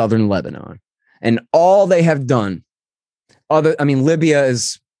in southern Lebanon. And all they have done, Libya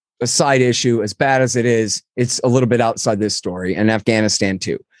is a side issue. As bad as it is, it's a little bit outside this story, and Afghanistan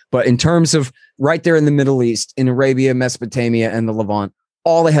too. But in terms of right there in the Middle East, in Arabia, Mesopotamia, and the Levant,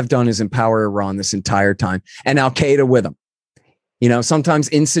 all they have done is empower Iran this entire time, and Al-Qaeda with them. Sometimes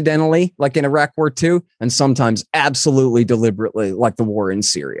incidentally, like in Iraq War II, and sometimes absolutely deliberately, like the war in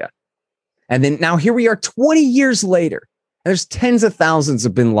Syria. And then now here we are 20 years later. And there's tens of thousands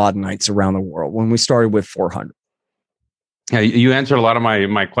of bin Ladenites around the world when we started with 400. Yeah, you answered a lot of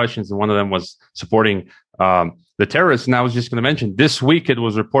my questions, and one of them was supporting the terrorists. And I was just going to mention, this week it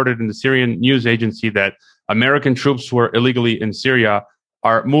was reported in the Syrian news agency that American troops who were illegally in Syria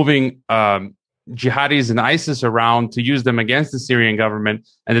are moving jihadis and ISIS around to use them against the Syrian government.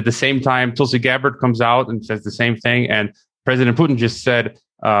 And at the same time, Tulsi Gabbard comes out and says the same thing. And President Putin just said,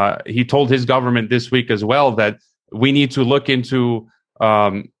 he told his government this week as well that we need to look into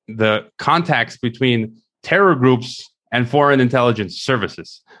the contacts between terror groups and foreign intelligence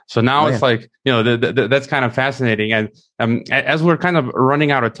services. So now it's like, that's kind of fascinating. And as we're kind of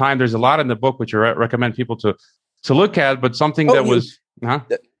running out of time, there's a lot in the book which I recommend people to look at, but something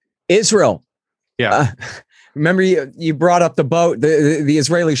Israel. Yeah. Remember you brought up the boat, the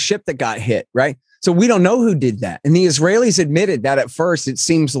Israeli ship that got hit, right? So we don't know who did that. And the Israelis admitted that at first it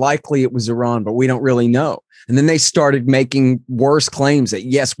seems likely it was Iran, but we don't really know. And then they started making worse claims that,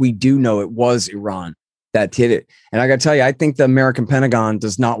 yes, we do know it was Iran that did it. And I got to tell you, I think the American Pentagon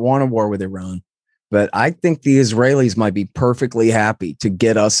does not want a war with Iran, but I think the Israelis might be perfectly happy to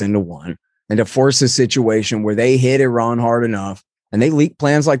get us into one and to force a situation where they hit Iran hard enough. And they leaked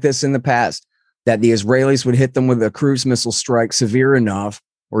plans like this in the past, that the Israelis would hit them with a cruise missile strike severe enough,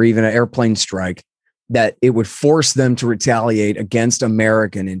 or even an airplane strike, that it would force them to retaliate against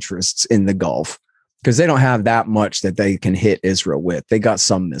American interests in the Gulf, because they don't have that much that they can hit Israel with. They got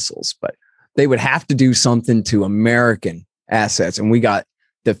some missiles, but they would have to do something to American assets. And we got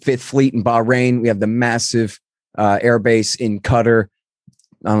the Fifth Fleet in Bahrain. We have the massive air base in Qatar.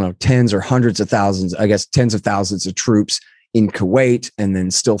 I don't know, tens or hundreds of thousands, I guess tens of thousands of troops in Kuwait, and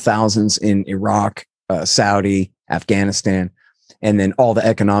then still thousands in Iraq, Saudi, Afghanistan, and then all the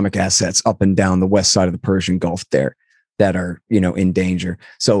economic assets up and down the west side of the Persian Gulf there that are, in danger.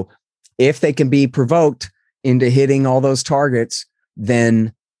 So if they can be provoked into hitting all those targets,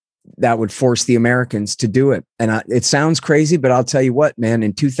 then that would force the Americans to do it. And it sounds crazy, but I'll tell you what, man,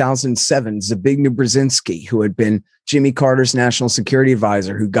 in 2007, Zbigniew Brzezinski, who had been Jimmy Carter's national security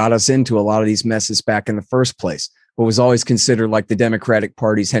advisor, who got us into a lot of these messes back in the first place, but was always considered like the Democratic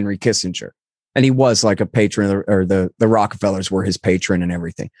Party's Henry Kissinger. And he was like a patron, or the Rockefellers were his patron and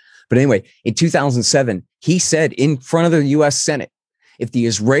everything. But anyway, in 2007, he said in front of the U.S. Senate, if the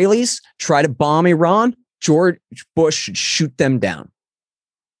Israelis try to bomb Iran, George Bush should shoot them down.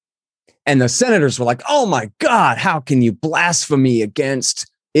 And the senators were like, oh my God, how can you blaspheme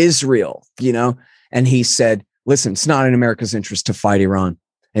against Israel? You know? And he said, listen, it's not in America's interest to fight Iran.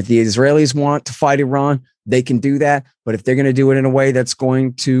 If the Israelis want to fight Iran, they can do that. But if they're going to do it in a way that's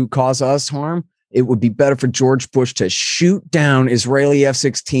going to cause us harm, it would be better for George Bush to shoot down Israeli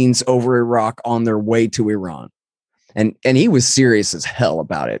F-16s over Iraq on their way to Iran. And he was serious as hell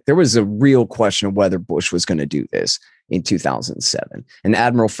about it. There was a real question of whether Bush was going to do this in 2007. And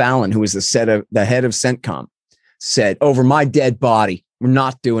Admiral Fallon, who was the head of CENTCOM, said, over my dead body, we're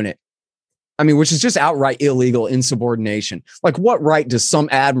not doing it. I mean, which is just outright illegal insubordination. Like, what right does some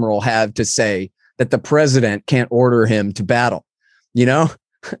admiral have to say that the president can't order him to battle? You know?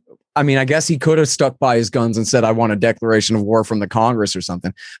 I mean, I guess he could have stuck by his guns and said, I want a declaration of war from the Congress or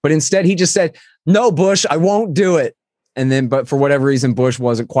something. But instead, he just said, no, Bush, I won't do it. And then, but for whatever reason, Bush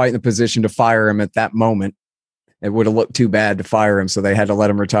wasn't quite in the position to fire him at that moment. It would have looked too bad to fire him. So they had to let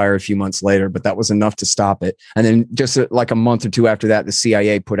him retire a few months later, but that was enough to stop it. And then just like a month or two after that, the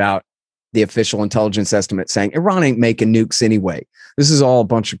CIA put out the official intelligence estimate saying Iran ain't making nukes anyway. This is all a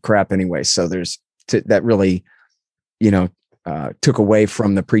bunch of crap anyway. So that really, took away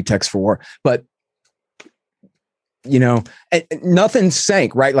from the pretext for war. But, nothing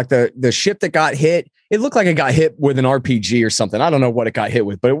sank, right? Like the ship that got hit, it looked like it got hit with an RPG or something. I don't know what it got hit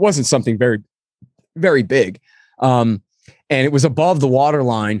with, but it wasn't something very, very big. And it was above the water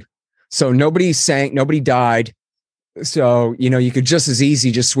line. So nobody sank, nobody died. So, you could just as easy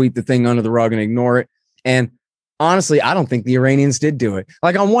just sweep the thing under the rug and ignore it. And honestly, I don't think the Iranians did do it.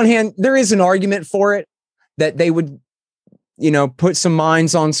 Like, on one hand, there is an argument for it that they would, put some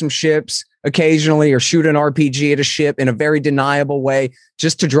mines on some ships occasionally or shoot an RPG at a ship in a very deniable way,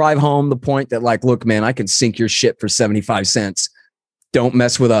 just to drive home the point that, like, look, man, I can sink your ship for 75 cents. Don't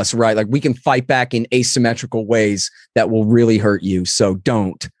mess with us, right? Like, we can fight back in asymmetrical ways that will really hurt you. So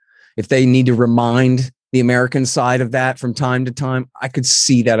don't. If they need to remind the American side of that from time to time, I could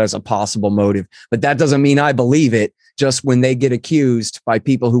see that as a possible motive. But that doesn't mean I believe it. Just when they get accused by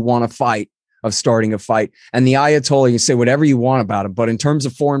people who want to fight of starting a fight. And the Ayatollah, you say whatever you want about him, but in terms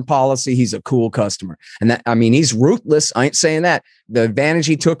of foreign policy, he's a cool customer. And that, I mean, he's ruthless. I ain't saying that. The advantage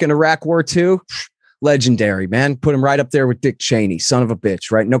he took in Iraq War II, legendary, man. Put him right up there with Dick Cheney, son of a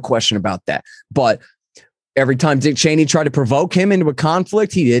bitch, right? No question about that. But every time Dick Cheney tried to provoke him into a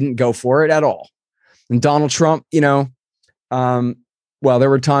conflict, he didn't go for it at all. And Donald Trump, there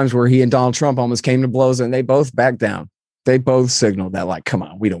were times where he and Donald Trump almost came to blows and they both backed down. They both signaled that, like, come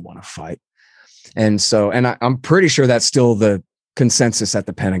on, we don't want to fight. And so, I'm pretty sure that's still the consensus at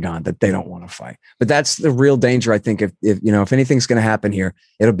the Pentagon, that they don't want to fight. But that's the real danger, I think. If anything's going to happen here,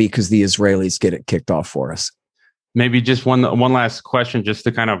 it'll be because the Israelis get it kicked off for us. Maybe just one last question, just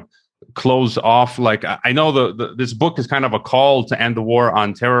to kind of close off. Like, I know this book is kind of a call to end the war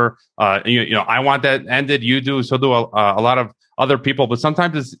on terror. I want that ended. You do. So do a lot of other people. But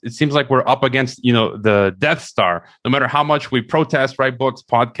sometimes it seems like we're up against, the Death Star. No matter how much we protest, write books,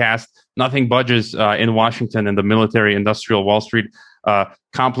 podcast, nothing budges in Washington and the military industrial Wall Street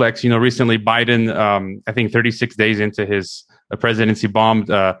complex. Recently Biden, I think 36 days into his presidency,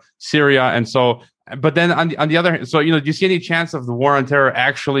 bombed Syria. And so, but then on the other hand, so, do you see any chance of the war on terror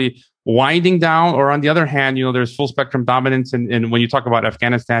actually winding down? Or on the other hand, there's full spectrum dominance. And when you talk about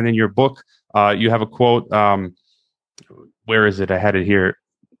Afghanistan in your book, you have a quote, where is it? I had it here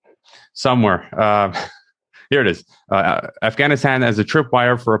somewhere. Here it is. Afghanistan as a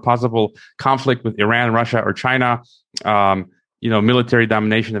tripwire for a possible conflict with Iran, Russia, or China. Military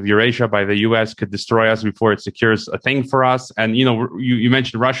domination of Eurasia by the U.S. could destroy us before it secures a thing for us. And, you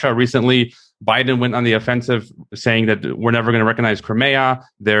mentioned Russia recently. Biden went on the offensive saying that we're never going to recognize Crimea.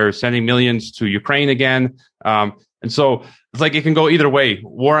 They're sending millions to Ukraine again. And so it's like it can go either way.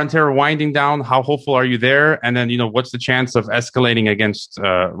 War on terror winding down. How hopeful are you there? And then, what's the chance of escalating against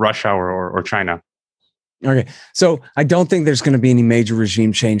Russia or China? Okay. So I don't think there's going to be any major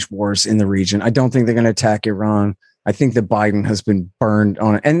regime change wars in the region. I don't think they're going to attack Iran. I think that Biden has been burned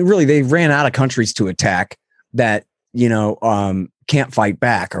on it. And really, they ran out of countries to attack that, can't fight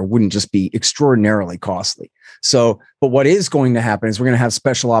back or wouldn't just be extraordinarily costly. So, but what is going to happen is we're going to have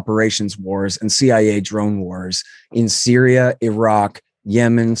special operations wars and CIA drone wars in Syria, Iraq,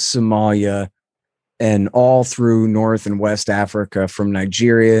 Yemen, Somalia, and all through North and West Africa, from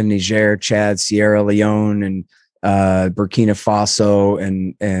Nigeria, Niger, Chad, Sierra Leone, and Burkina Faso,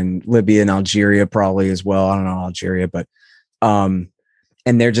 and Libya and Algeria probably as well. I don't know Algeria, but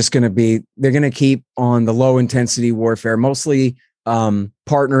and they're going to keep on the low intensity warfare, mostly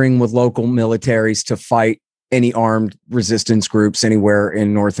partnering with local militaries to fight any armed resistance groups anywhere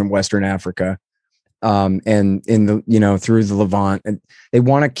in North and Western Africa, and in the, through the Levant. And they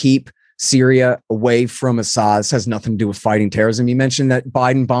want to keep Syria away from Assad. This has nothing to do with fighting terrorism. You mentioned that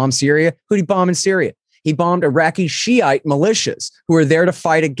Biden bombed Syria. Who did he bomb in Syria? He bombed Iraqi Shiite militias who are there to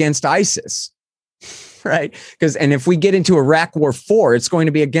fight against ISIS. Right? And if we get into Iraq War 4, it's going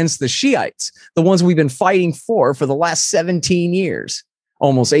to be against the Shiites, the ones we've been fighting for the last 17 years,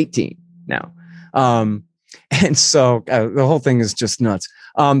 almost 18 now. And so the whole thing is just nuts.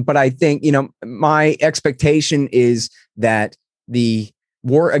 But I think, my expectation is that the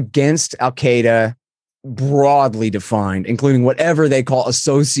war against Al-Qaeda, broadly defined, including whatever they call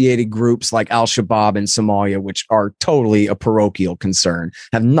associated groups like Al-Shabaab in Somalia, which are totally a parochial concern,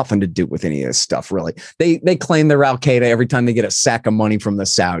 have nothing to do with any of this stuff, really. They claim they're Al-Qaeda every time they get a sack of money from the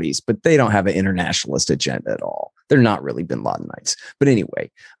Saudis, but they don't have an internationalist agenda at all. They're not really bin Ladenites. But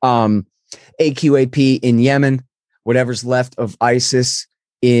anyway, AQAP in Yemen, whatever's left of ISIS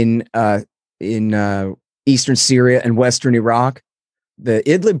in eastern Syria and western Iraq. The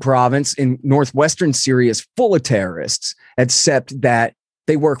Idlib province in northwestern Syria is full of terrorists, except that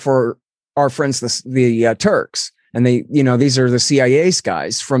they work for our friends, the Turks. And these are the CIA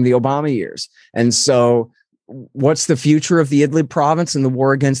guys from the Obama years. And so what's the future of the Idlib province and the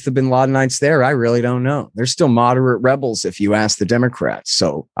war against the bin Ladenites there? I really don't know. They're still moderate rebels, if you ask the Democrats.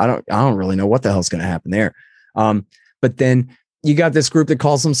 So I don't really know what the hell's going to happen there. But then you got this group that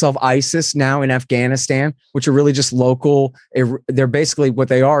calls themselves ISIS now in Afghanistan, which are really just local. They're basically, what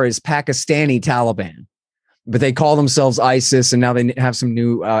they are is Pakistani Taliban, but they call themselves ISIS. And now they have some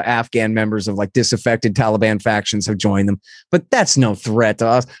new Afghan members of like disaffected Taliban factions have joined them. But that's no threat to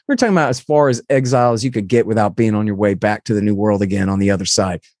us. We're talking about as far as exile as you could get without being on your way back to the New World again on the other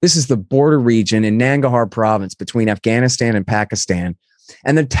side. This is the border region in Nangarhar province between Afghanistan and Pakistan.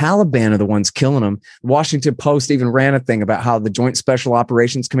 And the Taliban are the ones killing them. Washington Post even ran a thing about how the Joint Special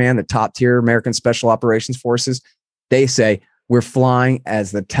Operations Command, the top tier American Special Operations Forces, they say we're flying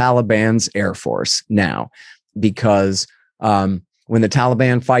as the Taliban's Air Force now, because when the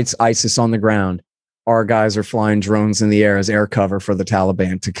Taliban fights ISIS on the ground, our guys are flying drones in the air as air cover for the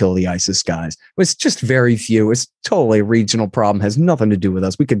Taliban to kill the ISIS guys. It's just very few. It's totally a regional problem. Has nothing to do with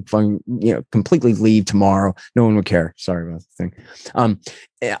us. We could completely leave tomorrow. No one would care. Sorry about the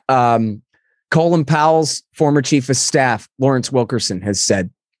thing. Colin Powell's former chief of staff, Lawrence Wilkerson, has said,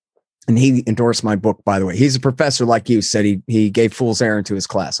 and he endorsed my book, by the way. He's a professor like you, said he gave Fool's Errand to his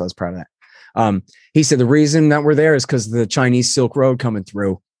class. I was proud of that. He said the reason that we're there is because of the Chinese Silk Road coming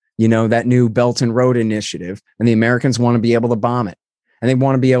through. That new Belt and Road Initiative, and the Americans want to be able to bomb it. And they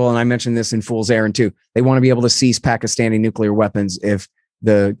want to be able, and I mentioned this in Fool's Errand too, they want to be able to seize Pakistani nuclear weapons if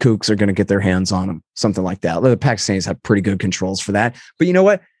the kooks are going to get their hands on them, something like that. The Pakistanis have pretty good controls for that. But you know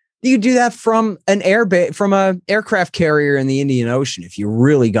what? You do that from an from a aircraft carrier in the Indian Ocean if you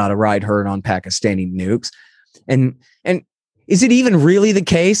really got a ride herd on Pakistani nukes. And is it even really the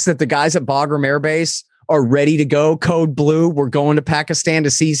case that the guys at Bagram Air Base are ready to go? Code blue, we're going to Pakistan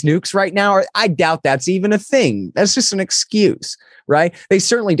to seize nukes right now? Or I doubt that's even a thing. That's just an excuse, right? They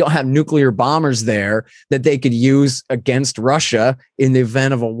certainly don't have nuclear bombers there that they could use against Russia in the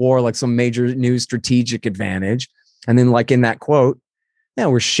event of a war, like some major new strategic advantage. And then, like in that quote, yeah,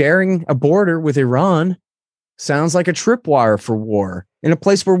 we're sharing a border with Iran. Sounds like a tripwire for war in a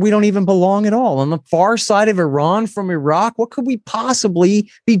place where we don't even belong at all. On the far side of Iran from Iraq, what could we possibly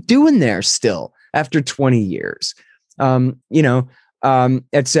be doing there still after 20 years? Except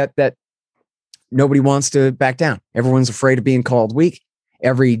that nobody wants to back down. Everyone's afraid of being called weak.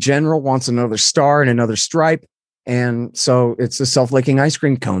 Every general wants another star and another stripe. And so it's a self-licking ice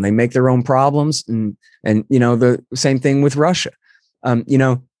cream cone. They make their own problems. And the same thing with Russia. In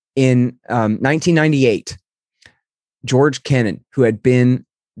 1998, George Kennan, who had been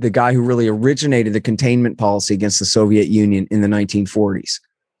the guy who really originated the containment policy against the Soviet Union in the 1940s,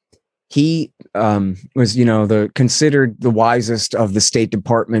 he was, considered the wisest of the State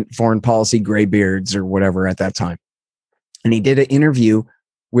Department foreign policy graybeards or whatever at that time. And he did an interview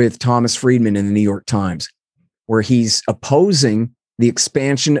with Thomas Friedman in the New York Times, where he's opposing the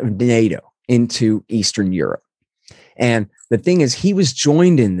expansion of NATO into Eastern Europe. And the thing is, he was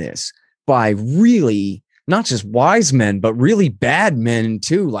joined in this by really not just wise men, but really bad men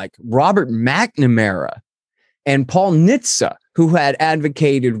too, like Robert McNamara and Paul Nitze, who had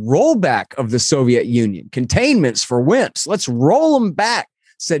advocated rollback of the Soviet Union, containments for wimps. Let's roll them back,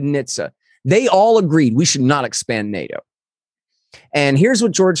 said Nitze. They all agreed we should not expand NATO. And here's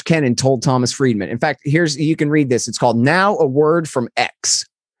what George Kennan told Thomas Friedman. In fact, you can read this. It's called Now a Word from X.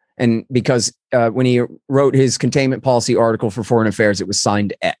 And because when he wrote his containment policy article for Foreign Affairs, it was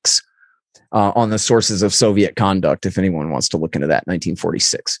signed X on the sources of Soviet conduct, if anyone wants to look into that,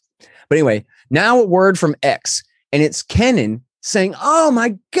 1946. But anyway, now a word from X. And it's Kennan saying, oh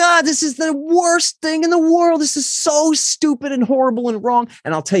my God, this is the worst thing in the world. This is so stupid and horrible and wrong.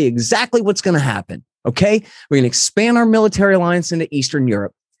 And I'll tell you exactly what's going to happen. Okay, we're going to expand our military alliance into Eastern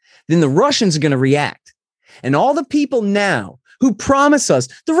Europe. Then the Russians are going to react. And all the people now who promise us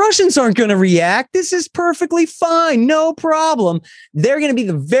the Russians aren't going to react. This is perfectly fine. No problem. They're going to be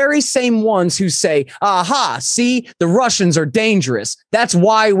the very same ones who say, aha, see, the Russians are dangerous. That's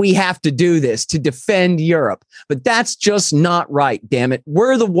why we have to do this, to defend Europe. But that's just not right. Damn it.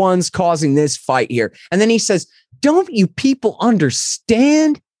 We're the ones causing this fight here. And then he says, don't you people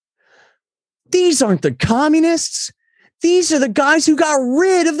understand? These aren't the communists. These are the guys who got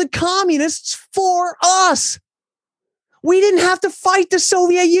rid of the communists for us. We didn't have to fight the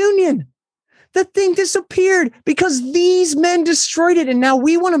Soviet Union. The thing disappeared because these men destroyed it. And now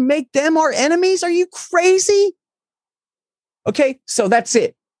we want to make them our enemies. Are you crazy? Okay, so that's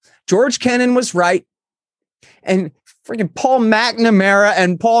it. George Kennan was right. And freaking Paul McNamara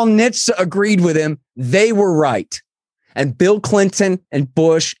and Paul Nitze agreed with him. They were right. And Bill Clinton and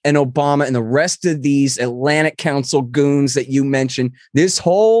Bush and Obama and the rest of these Atlantic Council goons that you mentioned, this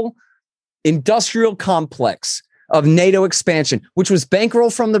whole industrial complex of NATO expansion, which was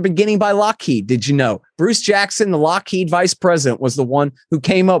bankrolled from the beginning by Lockheed. Did you know? Bruce Jackson, the Lockheed vice president, was the one who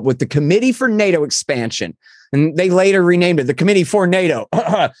came up with the Committee for NATO Expansion. And they later renamed it the Committee for NATO.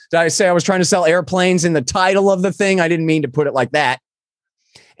 Did I say I was trying to sell airplanes in the title of the thing? I didn't mean to put it like that.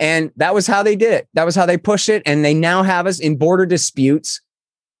 And that was how they did it. That was how they pushed it. And they now have us in border disputes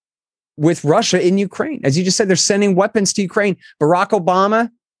with Russia in Ukraine. As you just said, they're sending weapons to Ukraine. Barack Obama,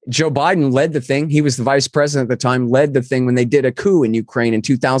 Joe Biden led the thing. He was the vice president at the time, led the thing when they did a coup in Ukraine in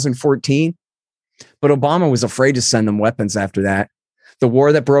 2014. But Obama was afraid to send them weapons after that. The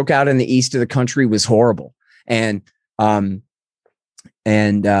war that broke out in the east of the country was horrible. And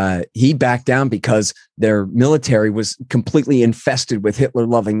he backed down because their military was completely infested with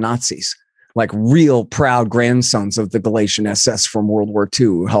Hitler-loving Nazis, like real proud grandsons of the Galatian SS from World War II,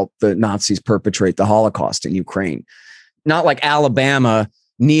 who helped the Nazis perpetrate the Holocaust in Ukraine. Not like Alabama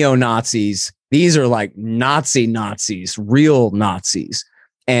neo-Nazis. These are like Nazis, real Nazis.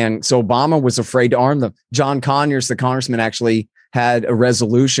 And so Obama was afraid to arm them. John Conyers, the congressman, actually had a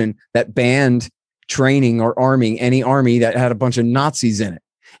resolution that banned training or arming any army that had a bunch of Nazis in it.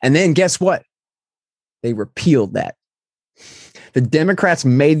 And then guess what? They repealed that. The Democrats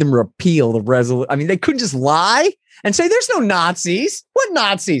made them repeal the resolution. I mean, they couldn't just lie and say there's no Nazis. What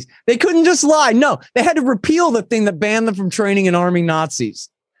Nazis? They couldn't just lie. No, they had to repeal the thing that banned them from training and arming Nazis.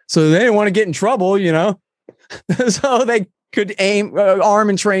 So they didn't want to get in trouble, you know. So they could arm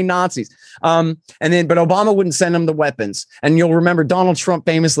and train Nazis. But Obama wouldn't send them the weapons. And you'll remember Donald Trump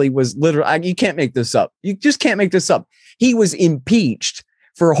famously was literally, you can't make this up. You just can't make this up. He was impeached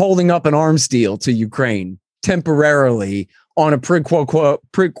for holding up an arms deal to Ukraine temporarily on a pro quo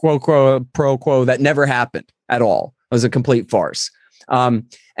that never happened at all. It was a complete farce. But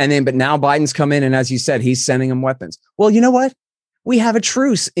now Biden's come in, and as you said, he's sending them weapons. Well, you know what? We have a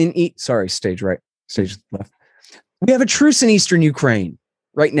truce in stage right, stage left. We have a truce in Eastern Ukraine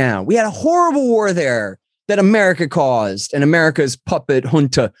right now. We had a horrible war there that America caused and America's puppet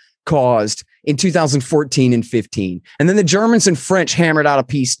junta caused in 2014 and 15. And then the Germans and French hammered out a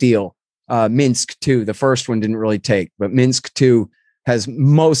peace deal. Minsk II, the first one didn't really take, but Minsk II has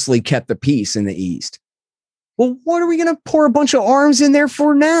mostly kept the peace in the East. Well, what are we going to pour a bunch of arms in there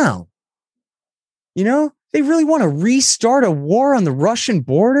for now? You know, they really want to restart a war on the Russian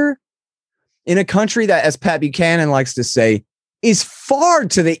border in a country that, as Pat Buchanan likes to say, is far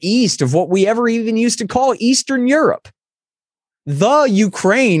to the east of what we ever even used to call Eastern Europe. The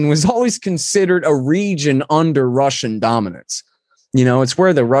Ukraine was always considered a region under Russian dominance. You know, it's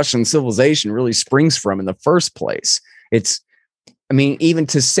where the Russian civilization really springs from in the first place. Even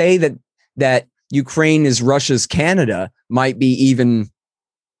to say that Ukraine is Russia's Canada might be even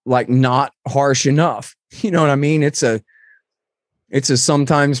like not harsh enough. You know what I mean? It's a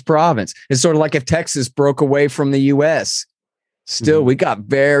sometimes province. It's sort of like if Texas broke away from the U.S. Still, we got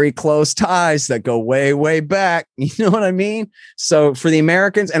very close ties that go way, way back. You know what I mean? So for the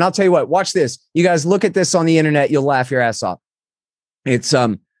Americans, and I'll tell you what, watch this. You guys look at this on the internet. You'll laugh your ass off. It's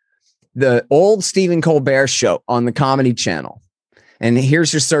the old Stephen Colbert show on the Comedy Channel. And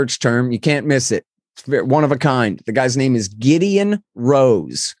here's your search term. You can't miss it. It's one of a kind. The guy's name is Gideon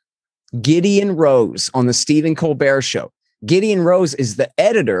Rose. Gideon Rose on the Stephen Colbert show. Gideon Rose is the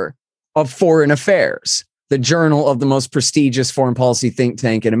editor of Foreign Affairs, the journal of the most prestigious foreign policy think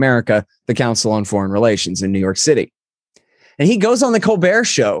tank in America, the Council on Foreign Relations in New York City. And he goes on the Colbert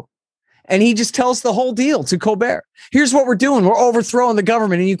show and he just tells the whole deal to Colbert. Here's what we're doing. We're overthrowing the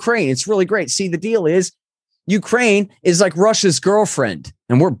government in Ukraine. It's really great. See, the deal is Ukraine is like Russia's girlfriend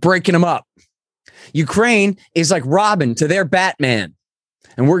and we're breaking them up. Ukraine is like Robin to their Batman.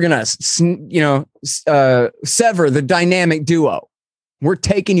 And we're going to, sever the dynamic duo. We're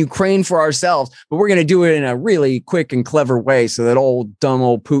taking Ukraine for ourselves, but we're going to do it in a really quick and clever way so that dumb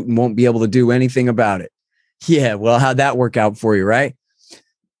old Putin won't be able to do anything about it. Yeah, well, how'd that work out for you, right?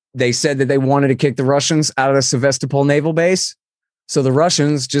 They said that they wanted to kick the Russians out of the Sevastopol naval base. So the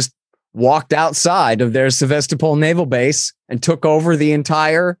Russians just walked outside of their Sevastopol naval base and took over the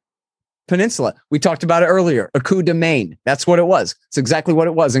entire peninsula. We talked about it earlier. A coup de main. That's what it was. It's exactly what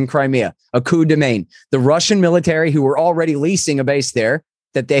it was in Crimea. A coup de main. The Russian military, who were already leasing a base there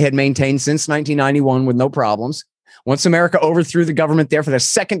that they had maintained since 1991 with no problems. Once America overthrew the government there for the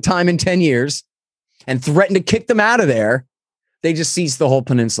second time in 10 years and threatened to kick them out of there, they just seized the whole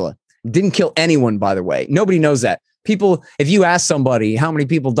peninsula. Didn't kill anyone, by the way. Nobody knows that. People, if you ask somebody how many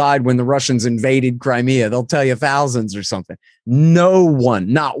people died when the Russians invaded Crimea, they'll tell you thousands or something. No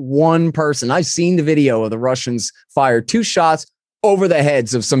one, not one person. I've seen the video of the Russians fire 2 shots over the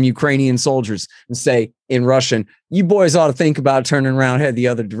heads of some Ukrainian soldiers and say in Russian, you boys ought to think about turning around, head the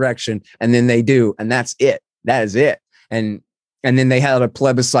other direction. And then they do. And that's it. That is it. And then they had a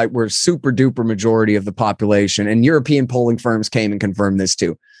plebiscite where super duper majority of the population, and European polling firms came and confirmed this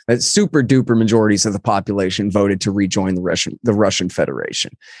too, that super duper majorities of the population voted to rejoin the Russian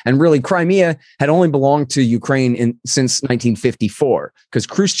Federation. And really, Crimea had only belonged to Ukraine since 1954 because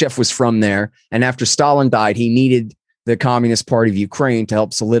Khrushchev was from there. And after Stalin died, he needed the Communist Party of Ukraine to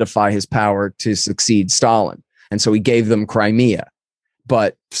help solidify his power to succeed Stalin. And so he gave them Crimea.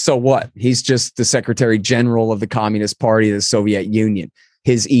 But so what? He's just the Secretary General of the Communist Party of the Soviet Union.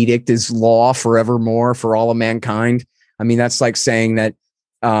 His edict is law forevermore for all of mankind. I mean, that's like saying that,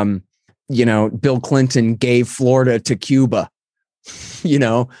 Bill Clinton gave Florida to Cuba.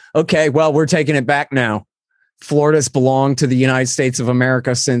 Okay, well, we're taking it back now. Florida's belonged to the United States of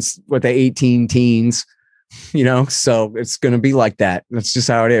America since the 18 teens, so it's going to be like that. That's just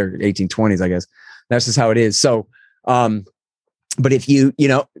how it is. 1820s, I guess. That's just how it is. So, but if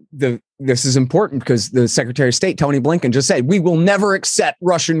this is important because the Secretary of State, Tony Blinken, just said, we will never accept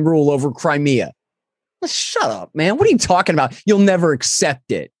Russian rule over Crimea. Well, shut up, man. What are you talking about? You'll never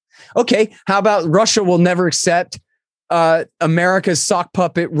accept it. Okay. How about Russia will never accept America's sock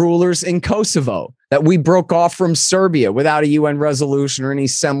puppet rulers in Kosovo, that we broke off from Serbia without a UN resolution or any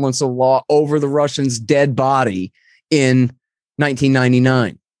semblance of law over the Russians' dead body in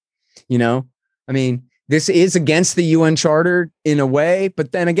 1999. I mean, this is against the UN Charter in a way,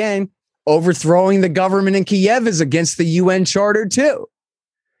 but then again, overthrowing the government in Kiev is against the UN Charter too.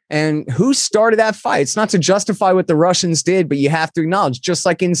 And who started that fight? It's not to justify what the Russians did, but you have to acknowledge, just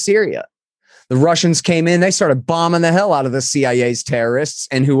like in Syria, the Russians came in, they started bombing the hell out of the CIA's terrorists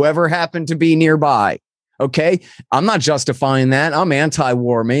and whoever happened to be nearby. Okay. I'm not justifying that. I'm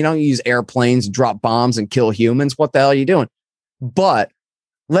anti-war, man. You don't use airplanes, drop bombs and kill humans. What the hell are you doing? But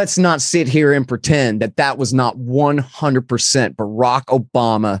let's not sit here and pretend that that was not 100% Barack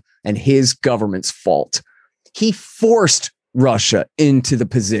Obama and his government's fault. He forced Russia into the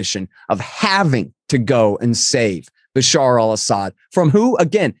position of having to go and save Bashar al-Assad from who?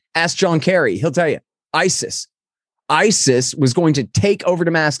 Again, ask John Kerry. He'll tell you, ISIS. ISIS was going to take over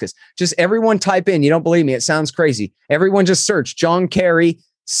Damascus. Just everyone type in. You don't believe me. It sounds crazy. Everyone just search John Kerry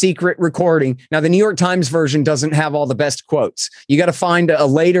secret recording. Now, the New York Times version doesn't have all the best quotes. You got to find a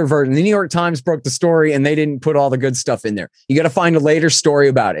later version. The New York Times broke the story and they didn't put all the good stuff in there. You got to find a later story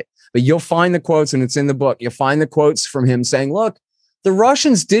about it. But you'll find the quotes, and it's in the book. You'll find the quotes from him saying, look, the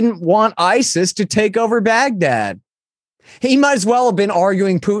Russians didn't want ISIS to take over Baghdad. He might as well have been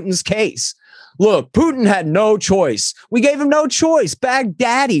arguing Putin's case. Look, Putin had no choice. We gave him no choice.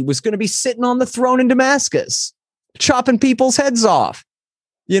 Baghdadi was going to be sitting on the throne in Damascus, chopping people's heads off,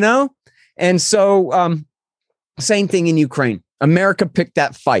 And so same thing in Ukraine. America picked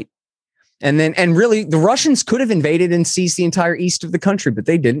that fight. And really, the Russians could have invaded and seized the entire east of the country, but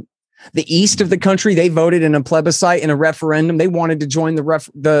they didn't. The east of the country, they voted in a plebiscite, in a referendum. They wanted to join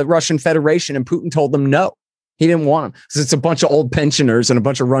the Russian Federation, and Putin told them no. He didn't want them because it's a bunch of old pensioners and a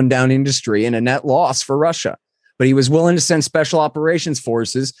bunch of rundown industry and a net loss for Russia. but he was willing to send special operations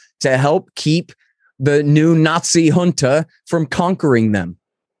forces to help keep the new Nazi junta from conquering them,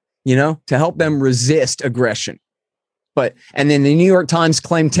 to help them resist aggression. And then the New York Times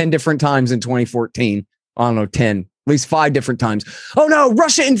claimed 10 different times in 2014. I don't know, 10, at least 5 different times. Oh no,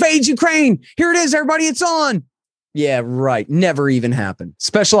 Russia invades Ukraine. Here it is, everybody, it's on. Yeah, right. Never even happened.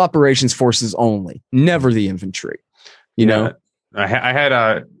 Special operations forces only, never the infantry. I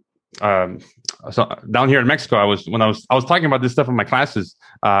had so down here in Mexico, I was talking about this stuff in my classes.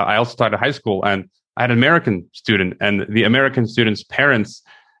 I also taught at high school, and I had an American student, and the American student's parents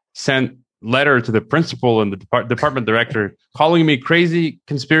sent letter to the principal and the department director calling me crazy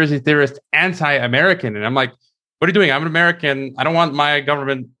conspiracy theorist, anti-American. And I'm like, what are you doing? I'm an American. I don't want my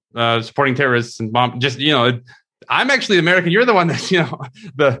government supporting terrorists and bomb. Just, I'm actually American. You're the one that's,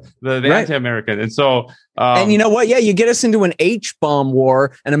 the right. Anti-American. And so, and you know what? Yeah, you get us into an H-bomb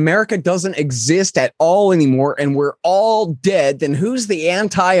war and America doesn't exist at all anymore. And we're all dead. Then who's the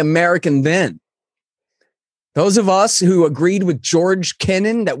anti-American then? Those of us who agreed with George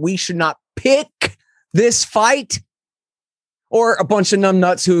Kennan that we should not pick this fight, or a bunch of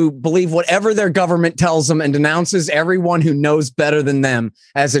numbnuts who believe whatever their government tells them and denounces everyone who knows better than them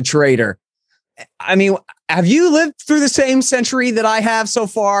as a traitor. I mean, have you lived through the same century that I have so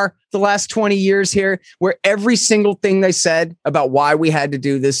far, the last 20 years here, where every single thing they said about why we had to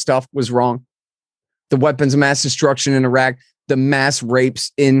do this stuff was wrong? The weapons of mass destruction in Iraq, the mass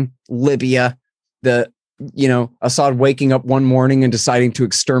rapes in Libya, Assad waking up one morning and deciding to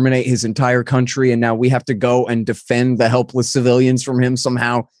exterminate his entire country. And now we have to go and defend the helpless civilians from him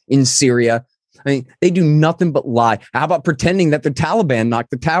somehow in Syria. I mean, they do nothing but lie. How about pretending that the Taliban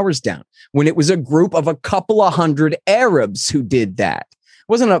knocked the towers down when it was a group of a couple of hundred Arabs who did that? It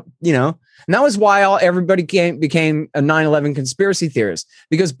wasn't and that was why everybody became a 9/11 conspiracy theorist,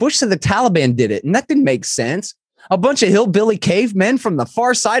 because Bush said the Taliban did it. And that didn't make sense. A bunch of hillbilly cavemen from the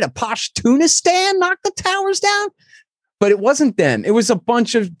far side of Pashtunistan knocked the towers down. But it wasn't them. It was a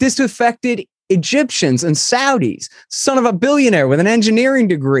bunch of disaffected Egyptians and Saudis, son of a billionaire with an engineering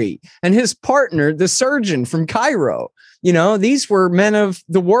degree, and his partner, the surgeon from Cairo. These were men of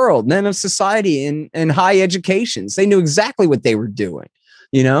the world, men of society and high educations. They knew exactly what they were doing,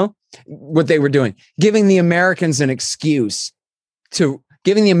 giving the Americans an excuse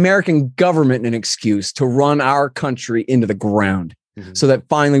giving the American government an excuse to run our country into the ground, so that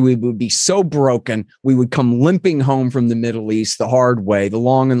finally we would be so broken, we would come limping home from the Middle East the hard way, the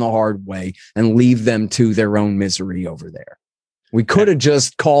long and the hard way, and leave them to their own misery over there. We could have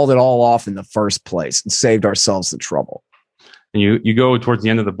just called it all off in the first place and saved ourselves the trouble. And you go towards the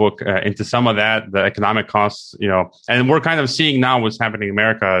end of the book into some of that, the economic costs, and we're kind of seeing now what's happening in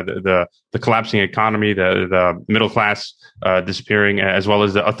America, the collapsing economy, the middle class disappearing, as well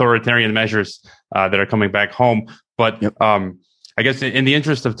as the authoritarian measures that are coming back home. But yep. I guess in the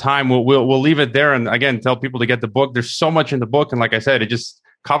interest of time, we'll leave it there. And again, tell people to get the book. There's so much in the book. And like I said, it just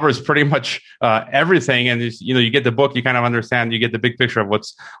covers pretty mumuch everything. And you get the book, you kind of understand, you get the big picture of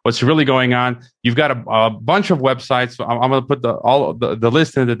what's really going on. You've got a bunch of websites. I'm going to put the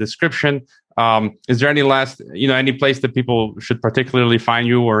list in the description. Is there any last, any place that people should particularly find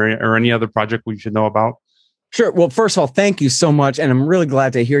you, or any other project we should know about? Sure. Well, first of all, thank you so much. And I'm really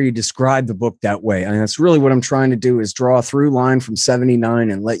glad to hear you describe the book that way. I mean, that's really what I'm trying to do, is draw a through line from 79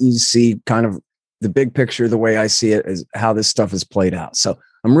 and let you see kind of the big picture, the way I see it, is how this stuff is played out. So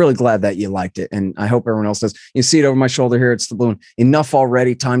I'm really glad that you liked it. And I hope everyone else does. You see it over my shoulder here. It's the balloon. Enough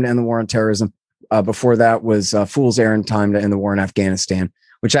Already, Time to End the War on Terrorism. Before that was Fool's Errand, Time to End the War in Afghanistan,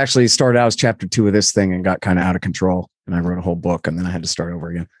 which actually started out as chapter 2 of this thing and got kind of out of control. And I wrote a whole book and then I had to start over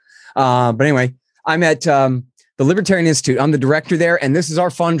again. But anyway, I'm at the Libertarian Institute. I'm the director there, and this is our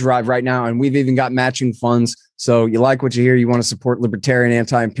fund drive right now. And we've even got matching funds. So you like what you hear, you want to support libertarian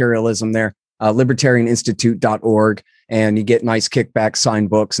anti-imperialism there, libertarianinstitute.org. And you get nice kickback, signed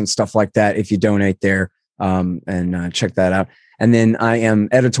books and stuff like that if you donate there. And check that out. And then I am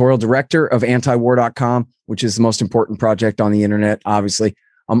editorial director of antiwar.com, which is the most important project on the internet. Obviously,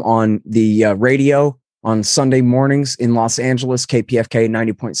 I'm on the radio on Sunday mornings in Los Angeles, KPFK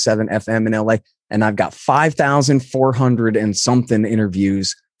 90.7 FM in LA. And I've got 5,400 and something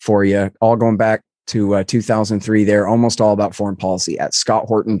interviews for you, all going back to 2003 there, almost all about foreign policy at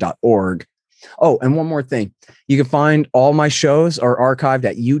scotthorton.org. Oh, and one more thing. You can find all my shows are archived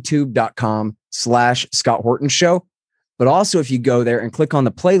at youtube.com/Scott Horton Show. But also, if you go there and click on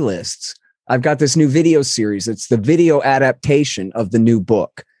the playlists, I've got this new video series. It's the video adaptation of the new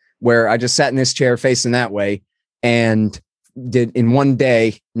book, where I just sat in this chair facing that way and did in one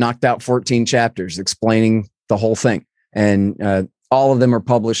day, knocked out 14 chapters explaining the whole thing. And all of them are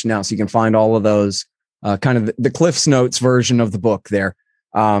published now. So you can find all of those kind of the Cliff's Notes version of the book there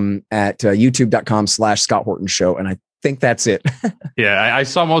at youtube.com/Scott Horton Show. And I think that's it. Yeah, I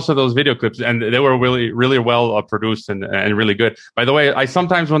saw most of those video clips, and they were really, really well produced and really good. By the way, I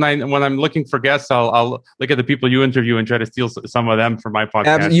sometimes when I'm looking for guests, I'll look at the people you interview and try to steal some of them for my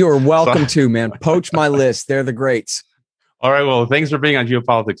podcast. You are welcome to, man. Poach my list. They're the greats. All right. Well, thanks for being on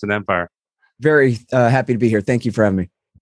Geopolitics and Empire. Very happy to be here. Thank you for having me.